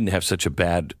 if we didn't have such a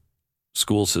bad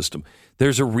school system,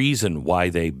 there's a reason why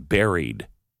they buried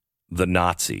the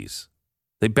Nazis.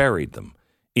 They buried them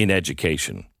in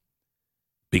education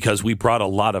because we brought a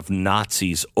lot of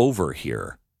Nazis over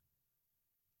here.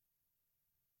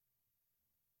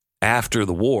 After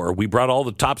the war, we brought all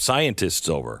the top scientists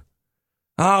over.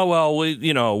 Oh,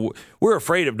 well, we're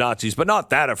afraid of Nazis, but not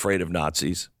that afraid of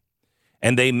Nazis.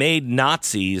 And they made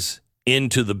Nazis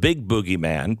into the big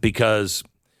boogeyman because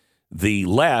the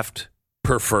left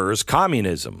prefers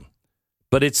communism.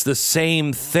 But it's the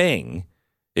same thing,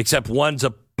 except one's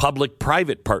a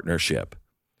public-private partnership,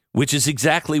 which is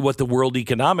exactly what the World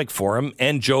Economic Forum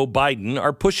and Joe Biden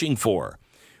are pushing for.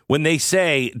 When they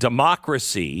say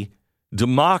democracy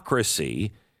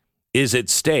is at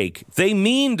stake, they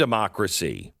mean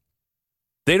democracy.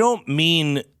 They don't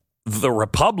mean the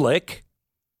republic.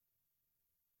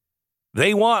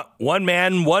 They want one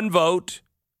man, one vote,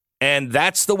 and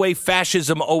that's the way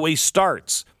fascism always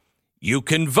starts. You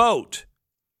can vote,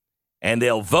 and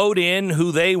they'll vote in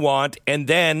who they want, and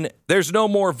then there's no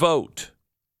more vote.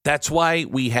 That's why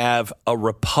we have a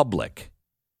republic.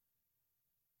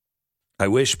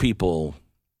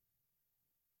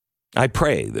 I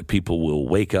pray that people will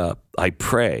wake up. I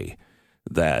pray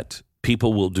that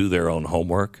people will do their own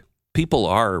homework. People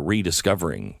are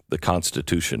rediscovering the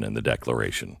Constitution and the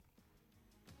Declaration.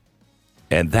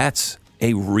 And that's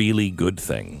a really good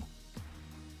thing.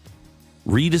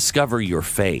 rediscover your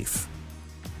faith,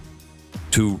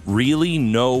 to really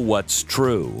know what's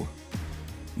true,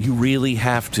 you really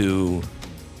have to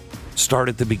start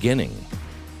at the beginning.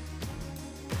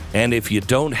 And if you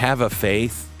don't have a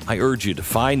faith, I urge you to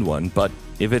find one, but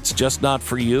if it's just not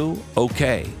for you,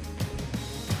 okay.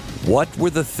 What were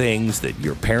the things that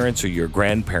your parents or your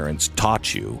grandparents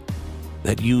taught you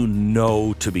that you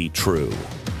know to be true?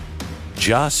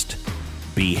 Just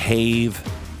behave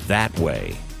that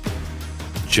way.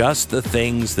 Just the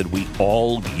things that we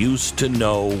all used to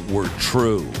know were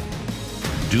true.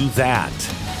 Do that,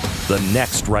 the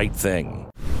next right thing.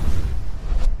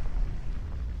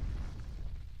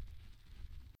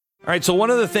 All right, so one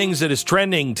of the things that is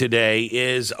trending today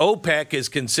is OPEC is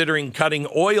considering cutting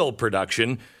oil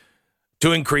production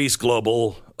to increase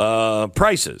global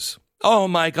prices. Oh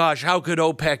my gosh, how could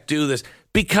OPEC do this?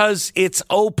 Because it's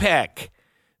OPEC.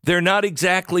 They're not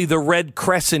exactly the Red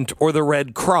Crescent or the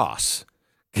Red Cross,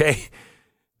 okay?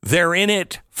 They're in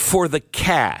it for the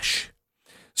cash.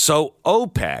 So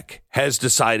OPEC has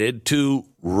decided to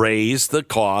raise the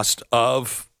cost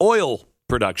of oil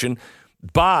production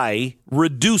by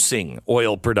reducing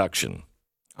oil production.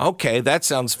 Okay, that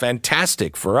sounds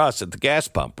fantastic for us at the gas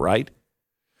pump, right?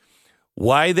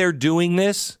 Why they're doing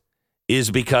this is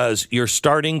because you're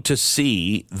starting to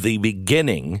see the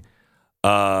beginning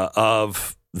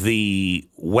of the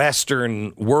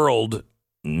Western world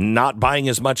not buying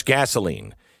as much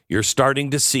gasoline. You're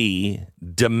starting to see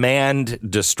demand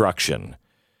destruction.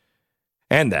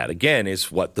 And that, again,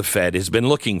 is what the Fed has been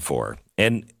looking for.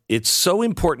 And it's so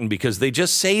important because they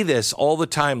just say this all the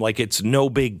time like it's no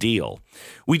big deal.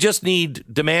 We just need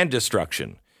demand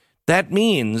destruction. That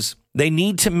means they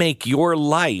need to make your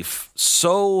life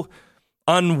so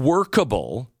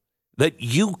unworkable that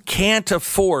you can't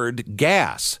afford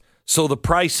gas. So the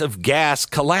price of gas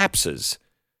collapses.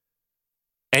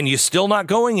 And you're still not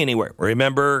going anywhere.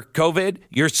 Remember COVID?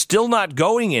 You're still not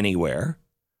going anywhere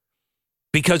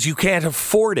because you can't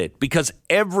afford it, because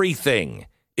everything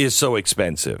is so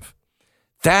expensive.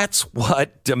 That's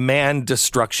what demand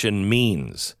destruction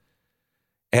means.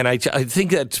 And I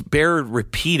think that's bear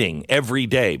repeating every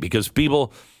day, because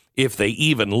people, if they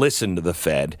even listen to the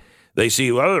Fed, they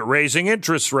see, well, they're raising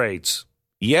interest rates.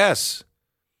 Yes,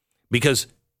 because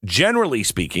generally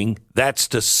speaking, that's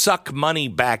to suck money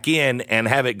back in and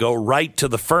have it go right to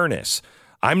the furnace.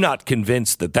 I'm not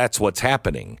convinced that that's what's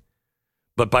happening.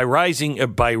 But by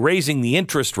raising the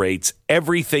interest rates,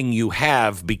 everything you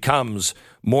have becomes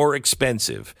more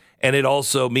expensive. And it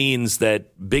also means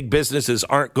that big businesses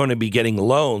aren't going to be getting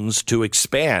loans to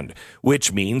expand,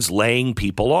 which means laying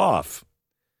people off.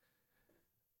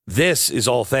 This is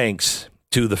all thanks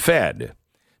to the Fed.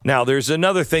 Now, there's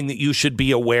another thing that you should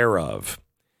be aware of.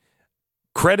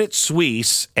 Credit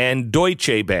Suisse and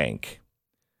Deutsche Bank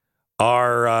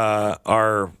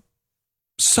are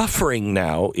suffering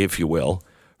now, if you will,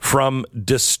 from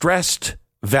distressed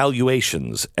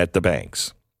valuations at the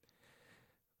banks.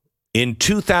 In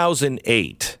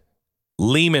 2008,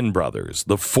 Lehman Brothers,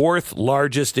 the fourth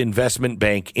largest investment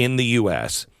bank in the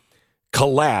U.S.,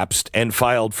 collapsed and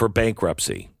filed for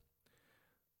bankruptcy.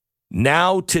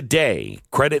 Now today,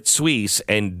 Credit Suisse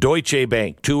and Deutsche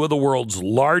Bank, two of the world's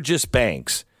largest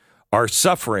banks, are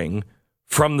suffering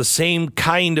from the same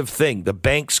kind of thing. The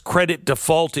bank's credit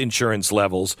default insurance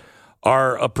levels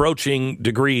are approaching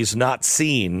degrees not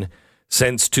seen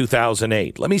since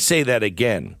 2008. Let me say that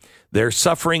again. They're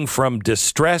suffering from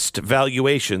distressed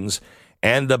valuations,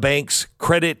 and the bank's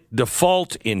credit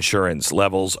default insurance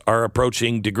levels are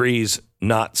approaching degrees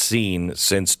not seen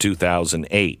since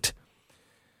 2008.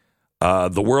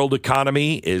 The world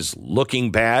economy is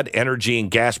looking bad. Energy and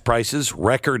gas prices,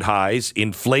 record highs.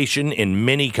 Inflation in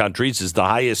many countries is the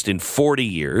highest in 40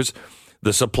 years.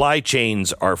 The supply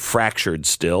chains are fractured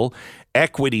still.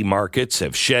 Equity markets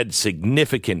have shed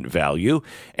significant value,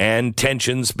 and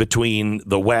tensions between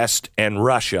the West and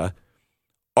Russia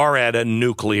are at a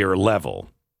nuclear level.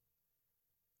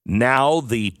 Now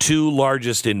the two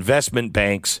largest investment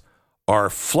banks are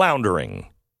floundering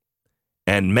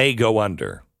and may go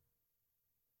under.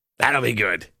 That'll be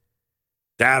good.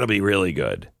 That'll be really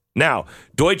good. Now,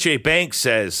 Deutsche Bank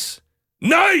says,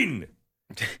 Nein!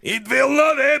 It will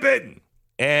not happen!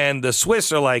 And the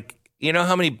Swiss are like, you know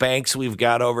how many banks we've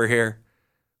got over here?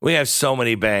 We have so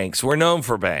many banks. We're known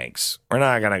for banks. We're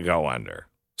not going to go under.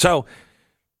 So,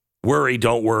 worry,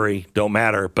 don't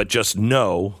matter, but just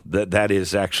know that that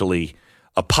is actually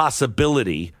a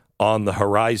possibility on the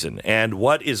horizon. And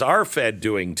what is our Fed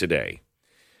doing today?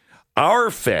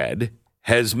 Our Fed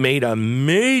has made a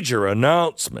major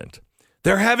announcement.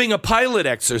 They're having a pilot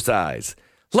exercise.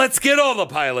 Let's get all the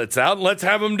pilots out and let's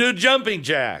have them do jumping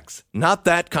jacks. Not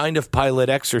that kind of pilot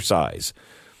exercise.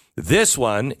 This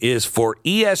one is for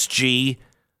ESG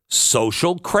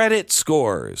social credit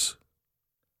scores.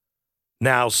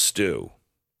 Now, Stu,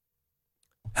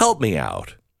 help me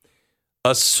out.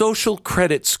 A social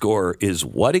credit score is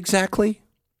what exactly?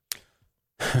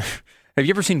 Have you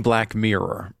ever seen Black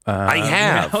Mirror? I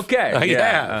have. Okay. I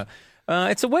have.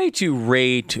 It's a way to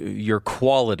rate your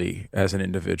quality as an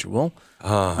individual.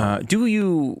 Do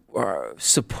you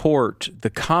support the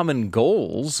common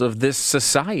goals of this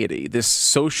society, this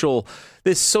social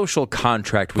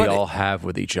contract we all have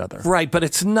with each other? Right, but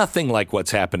it's nothing like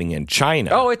what's happening in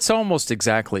China. Oh, it's almost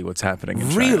exactly what's happening in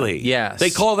China. Really? Yes. They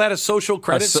call that a social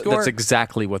credit score? That's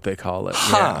exactly what they call it.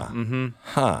 Huh. Yeah. Mm-hmm.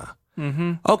 Huh.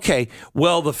 Mm-hmm. Okay.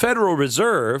 Well, the Federal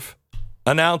Reserve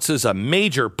announces a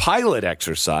major pilot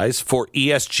exercise for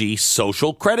ESG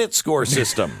social credit score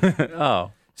system.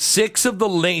 Oh. 6 of the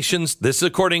nations, this is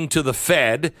according to the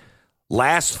Fed,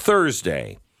 last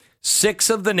Thursday, 6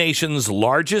 of the nation's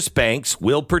largest banks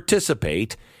will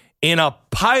participate in a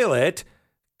pilot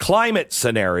climate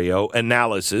scenario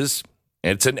analysis.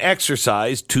 It's an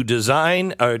exercise to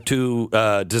designed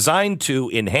to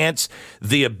enhance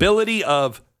the ability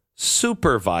of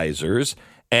supervisors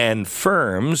and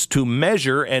firms to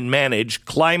measure and manage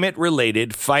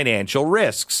climate-related financial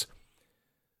risks.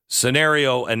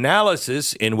 Scenario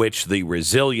analysis, in which the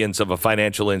resilience of a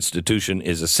financial institution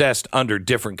is assessed under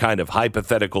different kind of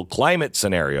hypothetical climate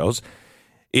scenarios,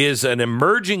 is an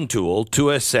emerging tool to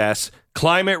assess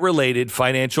climate-related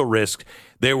financial risk.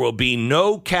 There will be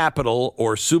no capital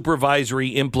or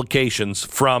supervisory implications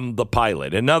from the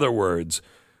pilot. In other words,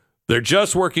 they're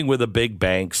just working with the big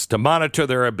banks to monitor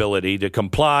their ability to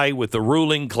comply with the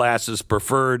ruling class's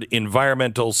preferred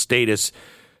environmental status,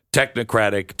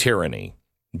 technocratic tyranny.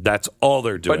 That's all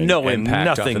they're doing. But no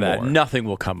impact nothing of that. more. Nothing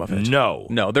will come of it. No.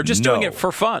 They're just doing it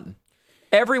for fun.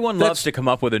 Everyone loves to come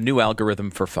up with a new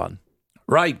algorithm for fun.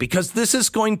 Right, because this is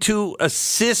going to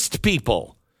assist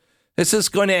people. This is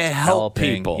going to help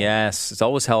people. Yes, it's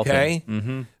always helping. Okay?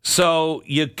 Mm-hmm. So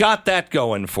you got that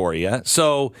going for you.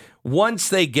 So once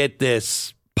they get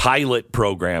this pilot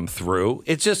program through,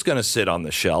 it's just going to sit on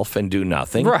the shelf and do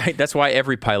nothing. Right. That's why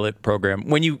every pilot program,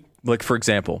 when you, like, for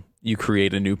example, you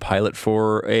create a new pilot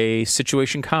for a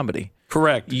situation comedy.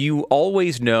 Correct. You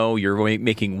always know you're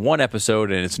making one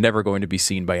episode and it's never going to be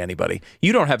seen by anybody.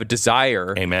 You don't have a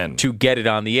desire to get it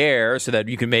on the air so that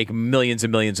you can make millions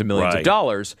and millions and millions of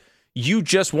dollars. You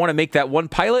just want to make that one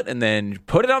pilot and then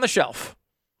put it on the shelf.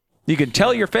 You can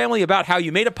tell your family about how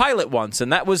you made a pilot once,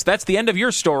 and that's the end of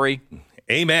your story.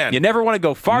 Amen. You never want to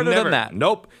go farther than that.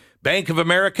 Nope. Bank of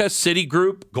America,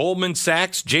 Citigroup, Goldman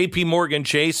Sachs, J.P. Morgan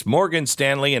Chase, Morgan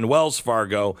Stanley, and Wells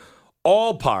Fargo,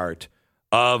 all part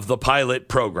of the pilot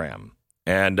program.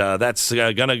 And that's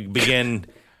going to begin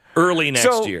early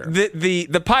next year.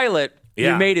 The pilot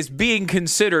you made is being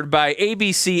considered by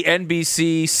ABC,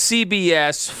 NBC,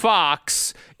 CBS,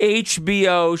 Fox,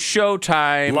 HBO,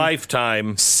 Showtime,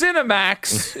 Lifetime,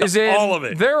 Cinemax is in. All of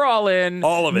it. They're all in.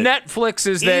 All of it. Netflix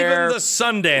is there. Even the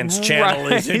Sundance Channel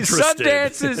is interested.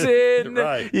 Sundance is in.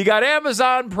 Right. You got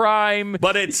Amazon Prime.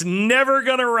 But it's never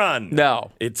going to run.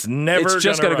 No. It's never It's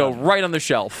just going to go right on the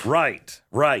shelf. Right.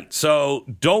 So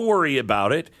don't worry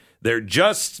about it. They're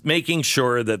just making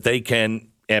sure that they can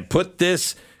put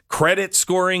this credit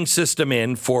scoring system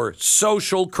in for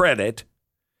social credit,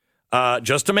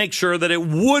 just to make sure that it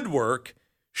would work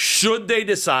should they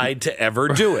decide to ever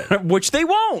do it. Which they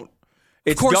won't.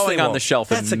 It's going on the shelf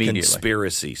That's immediately. That's a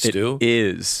conspiracy, Stu. It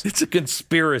is. It's a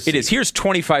conspiracy. It is. Here's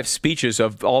 25 speeches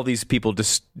of all these people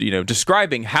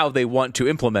describing how they want to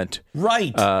implement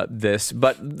this,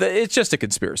 but it's just a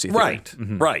conspiracy theory. Right,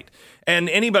 mm-hmm. Right. And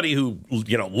anybody who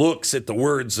looks at the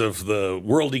words of the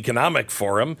World Economic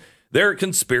Forum, they're a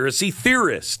conspiracy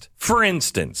theorist. For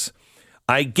instance,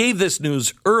 I gave this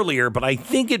news earlier, but I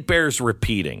think it bears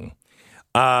repeating.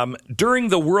 During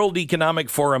the World Economic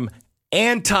Forum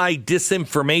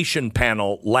anti-disinformation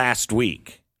panel last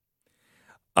week,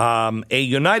 a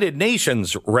United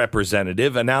Nations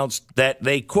representative announced that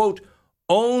they, quote,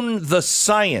 own the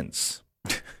science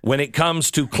when it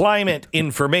comes to climate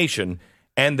information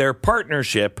and their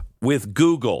partnership with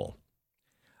Google.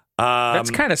 That's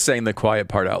kind of saying the quiet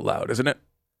part out loud, isn't it?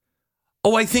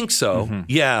 Oh, I think so. Mm-hmm.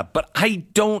 Yeah, but I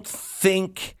don't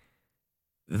think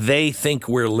they think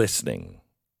we're listening.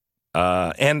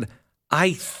 And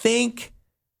I think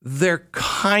they're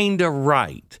kind of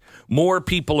right. More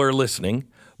people are listening,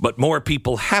 but more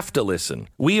people have to listen.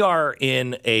 We are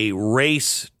in a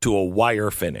race to a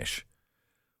wire finish.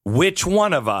 Which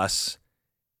one of us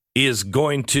is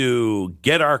going to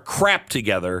get our crap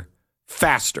together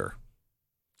faster.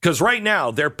 Because right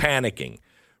now, they're panicking.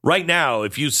 Right now,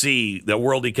 if you see the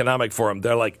World Economic Forum,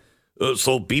 they're like,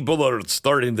 so people are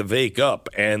starting to wake up,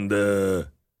 and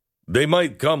they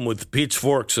might come with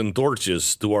pitchforks and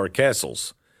torches to our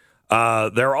castles.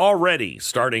 They're already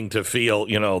starting to feel,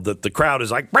 that the crowd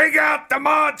is like, bring out the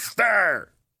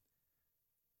monster.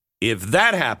 If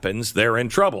that happens, they're in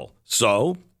trouble.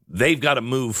 So they've got to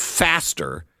move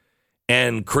faster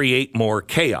and create more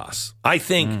chaos. I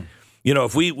think,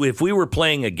 if we were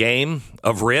playing a game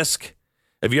of Risk,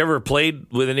 have you ever played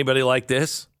with anybody like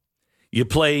this? You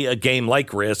play a game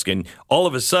like Risk, and all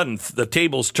of a sudden the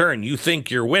tables turn. You think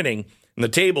you're winning, and the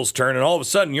tables turn, and all of a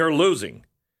sudden you're losing.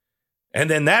 And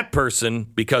then that person,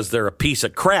 because they're a piece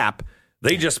of crap,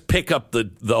 they just pick up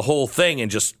the whole thing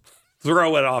and just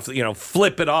throw it off,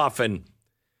 flip it off, and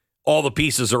all the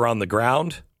pieces are on the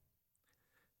ground.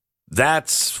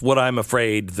 That's what I'm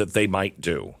afraid that they might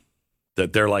do.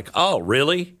 That they're like, oh,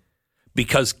 really?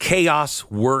 Because chaos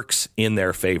works in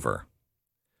their favor.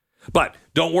 But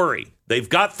don't worry. They've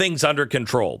got things under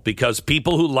control because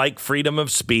people who like freedom of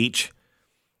speech,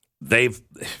 they've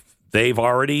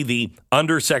already, the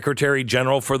Undersecretary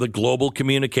General for the Global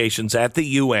Communications at the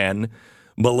UN,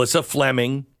 Melissa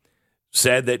Fleming,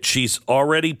 said that she's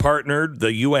already partnered,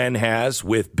 the UN has,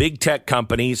 with big tech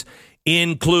companies,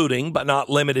 including, but not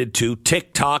limited to,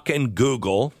 TikTok and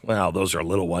Google. Well, those are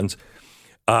little ones.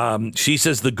 She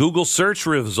says the Google search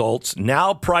results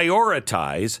now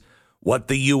prioritize what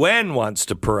the UN wants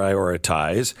to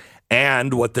prioritize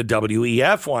and what the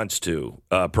WEF wants to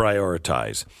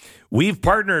prioritize. We've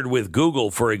partnered with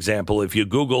Google, for example. If you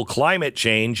Google climate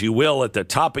change, you will, at the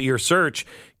top of your search,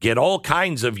 get all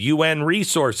kinds of UN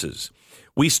resources.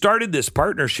 We started this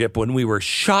partnership when we were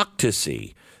shocked to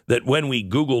see that when we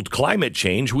Googled climate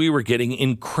change, we were getting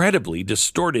incredibly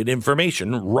distorted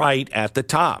information right at the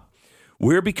top.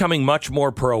 We're becoming much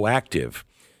more proactive.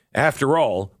 After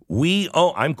all,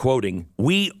 I'm quoting,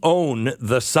 we own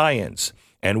the science,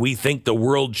 and we think the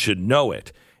world should know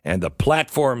it, and the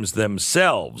platforms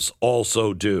themselves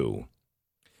also do.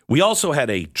 We also had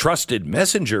a trusted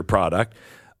messenger project,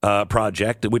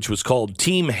 which was called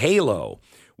Team Halo,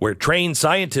 where trained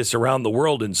scientists around the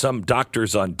world and some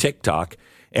doctors on TikTok,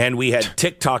 and we had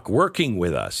TikTok working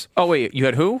with us. Oh, wait, you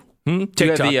had who?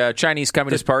 TikTok. You had the Chinese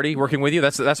Communist Party working with you?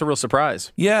 That's a real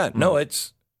surprise. Yeah, no,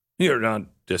 you're not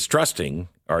distrusting,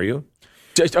 are you?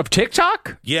 Of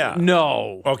TikTok? Yeah.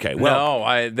 No. Okay, well.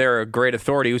 No, they're a great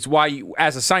authority. It's why,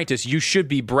 as a scientist, you should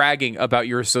be bragging about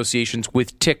your associations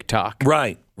with TikTok.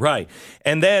 Right.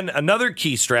 And then another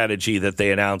key strategy that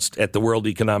they announced at the World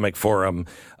Economic Forum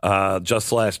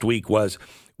just last week was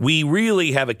we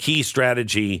really have a key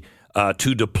strategy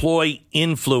to deploy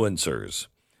influencers.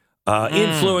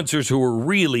 Influencers who are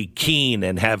really keen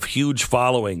and have huge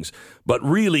followings, but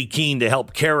really keen to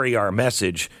help carry our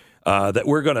message that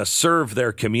we're going to serve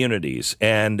their communities.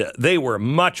 And they were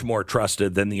much more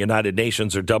trusted than the United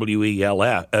Nations or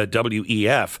WEF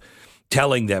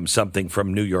telling them something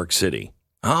from New York City.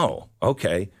 Oh,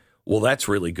 okay. Well, that's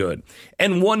really good.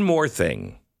 And one more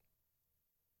thing.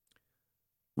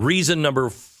 Reason number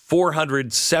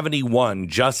 471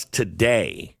 just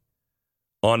today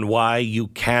on why you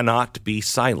cannot be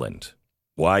silent,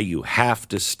 why you have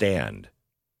to stand.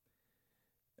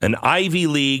 An Ivy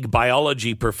League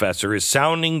biology professor is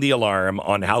sounding the alarm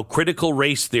on how critical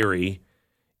race theory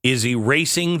is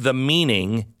erasing the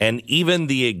meaning and even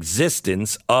the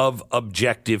existence of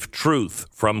objective truth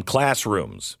from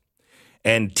classrooms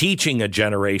and teaching a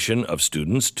generation of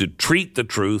students to treat the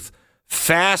truth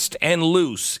fast and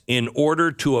loose in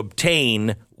order to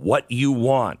obtain what you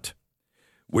want.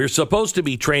 We're supposed to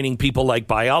be training people like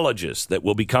biologists that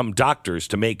will become doctors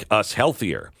to make us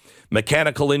healthier,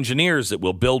 mechanical engineers that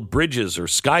will build bridges or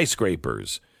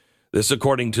skyscrapers. This,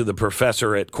 according to the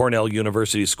professor at Cornell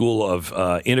University School of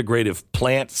Integrative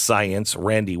Plant Science,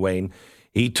 Randy Wayne.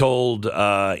 He told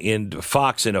in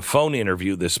Fox in a phone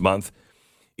interview this month,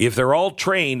 if they're all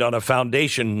trained on a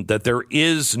foundation that there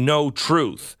is no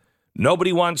truth,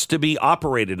 nobody wants to be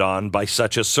operated on by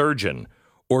such a surgeon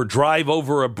or drive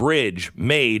over a bridge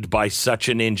made by such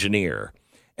an engineer.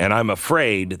 And I'm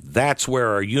afraid that's where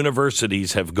our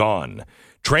universities have gone,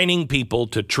 training people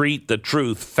to treat the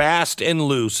truth fast and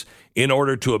loose in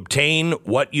order to obtain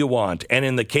what you want. And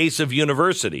in the case of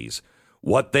universities,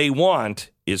 what they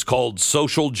want is called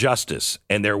social justice,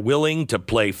 and they're willing to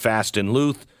play fast and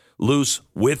loose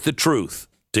with the truth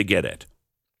to get it.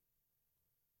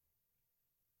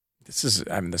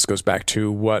 This goes back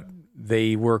to what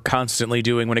they were constantly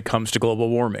doing when it comes to global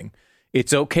warming.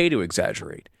 It's okay to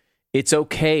exaggerate. It's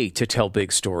okay to tell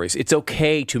big stories. It's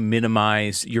okay to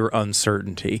minimize your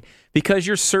uncertainty because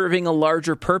you're serving a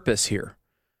larger purpose here.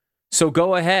 So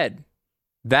go ahead.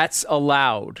 That's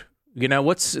allowed. You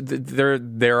know,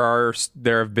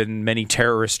 there have been many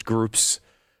terrorist groups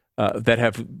that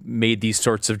have made these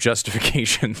sorts of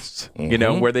justifications, you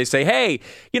know, where they say, hey,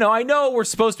 you know, I know we're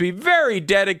supposed to be very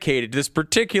dedicated to this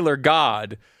particular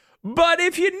God, but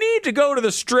if you need to go to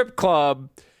the strip club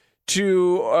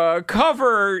to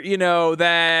cover, you know,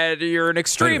 that you're an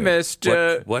extremist.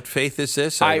 What faith is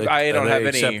this? I don't have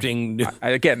accepting...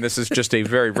 any. Again, this is just a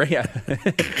very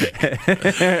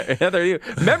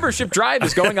membership drive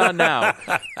is going on now.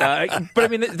 But I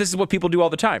mean, this is what people do all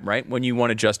the time, right? When you want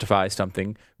to justify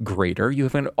something greater, you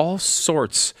have all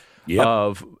sorts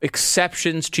of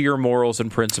exceptions to your morals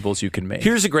and principles you can make.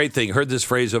 Here's a great thing. Heard this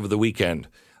phrase over the weekend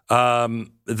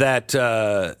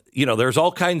that, you know, there's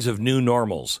all kinds of new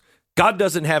normals. God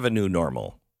doesn't have a new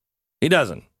normal. He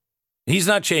doesn't. He's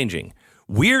not changing.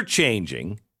 We're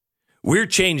changing. We're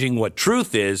changing what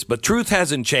truth is, but truth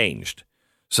hasn't changed.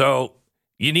 So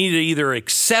you need to either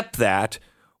accept that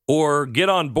or get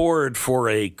on board for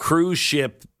a cruise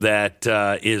ship that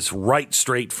is right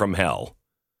straight from hell.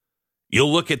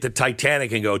 You'll look at the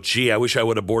Titanic and go, gee, I wish I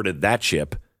would have boarded that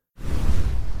ship.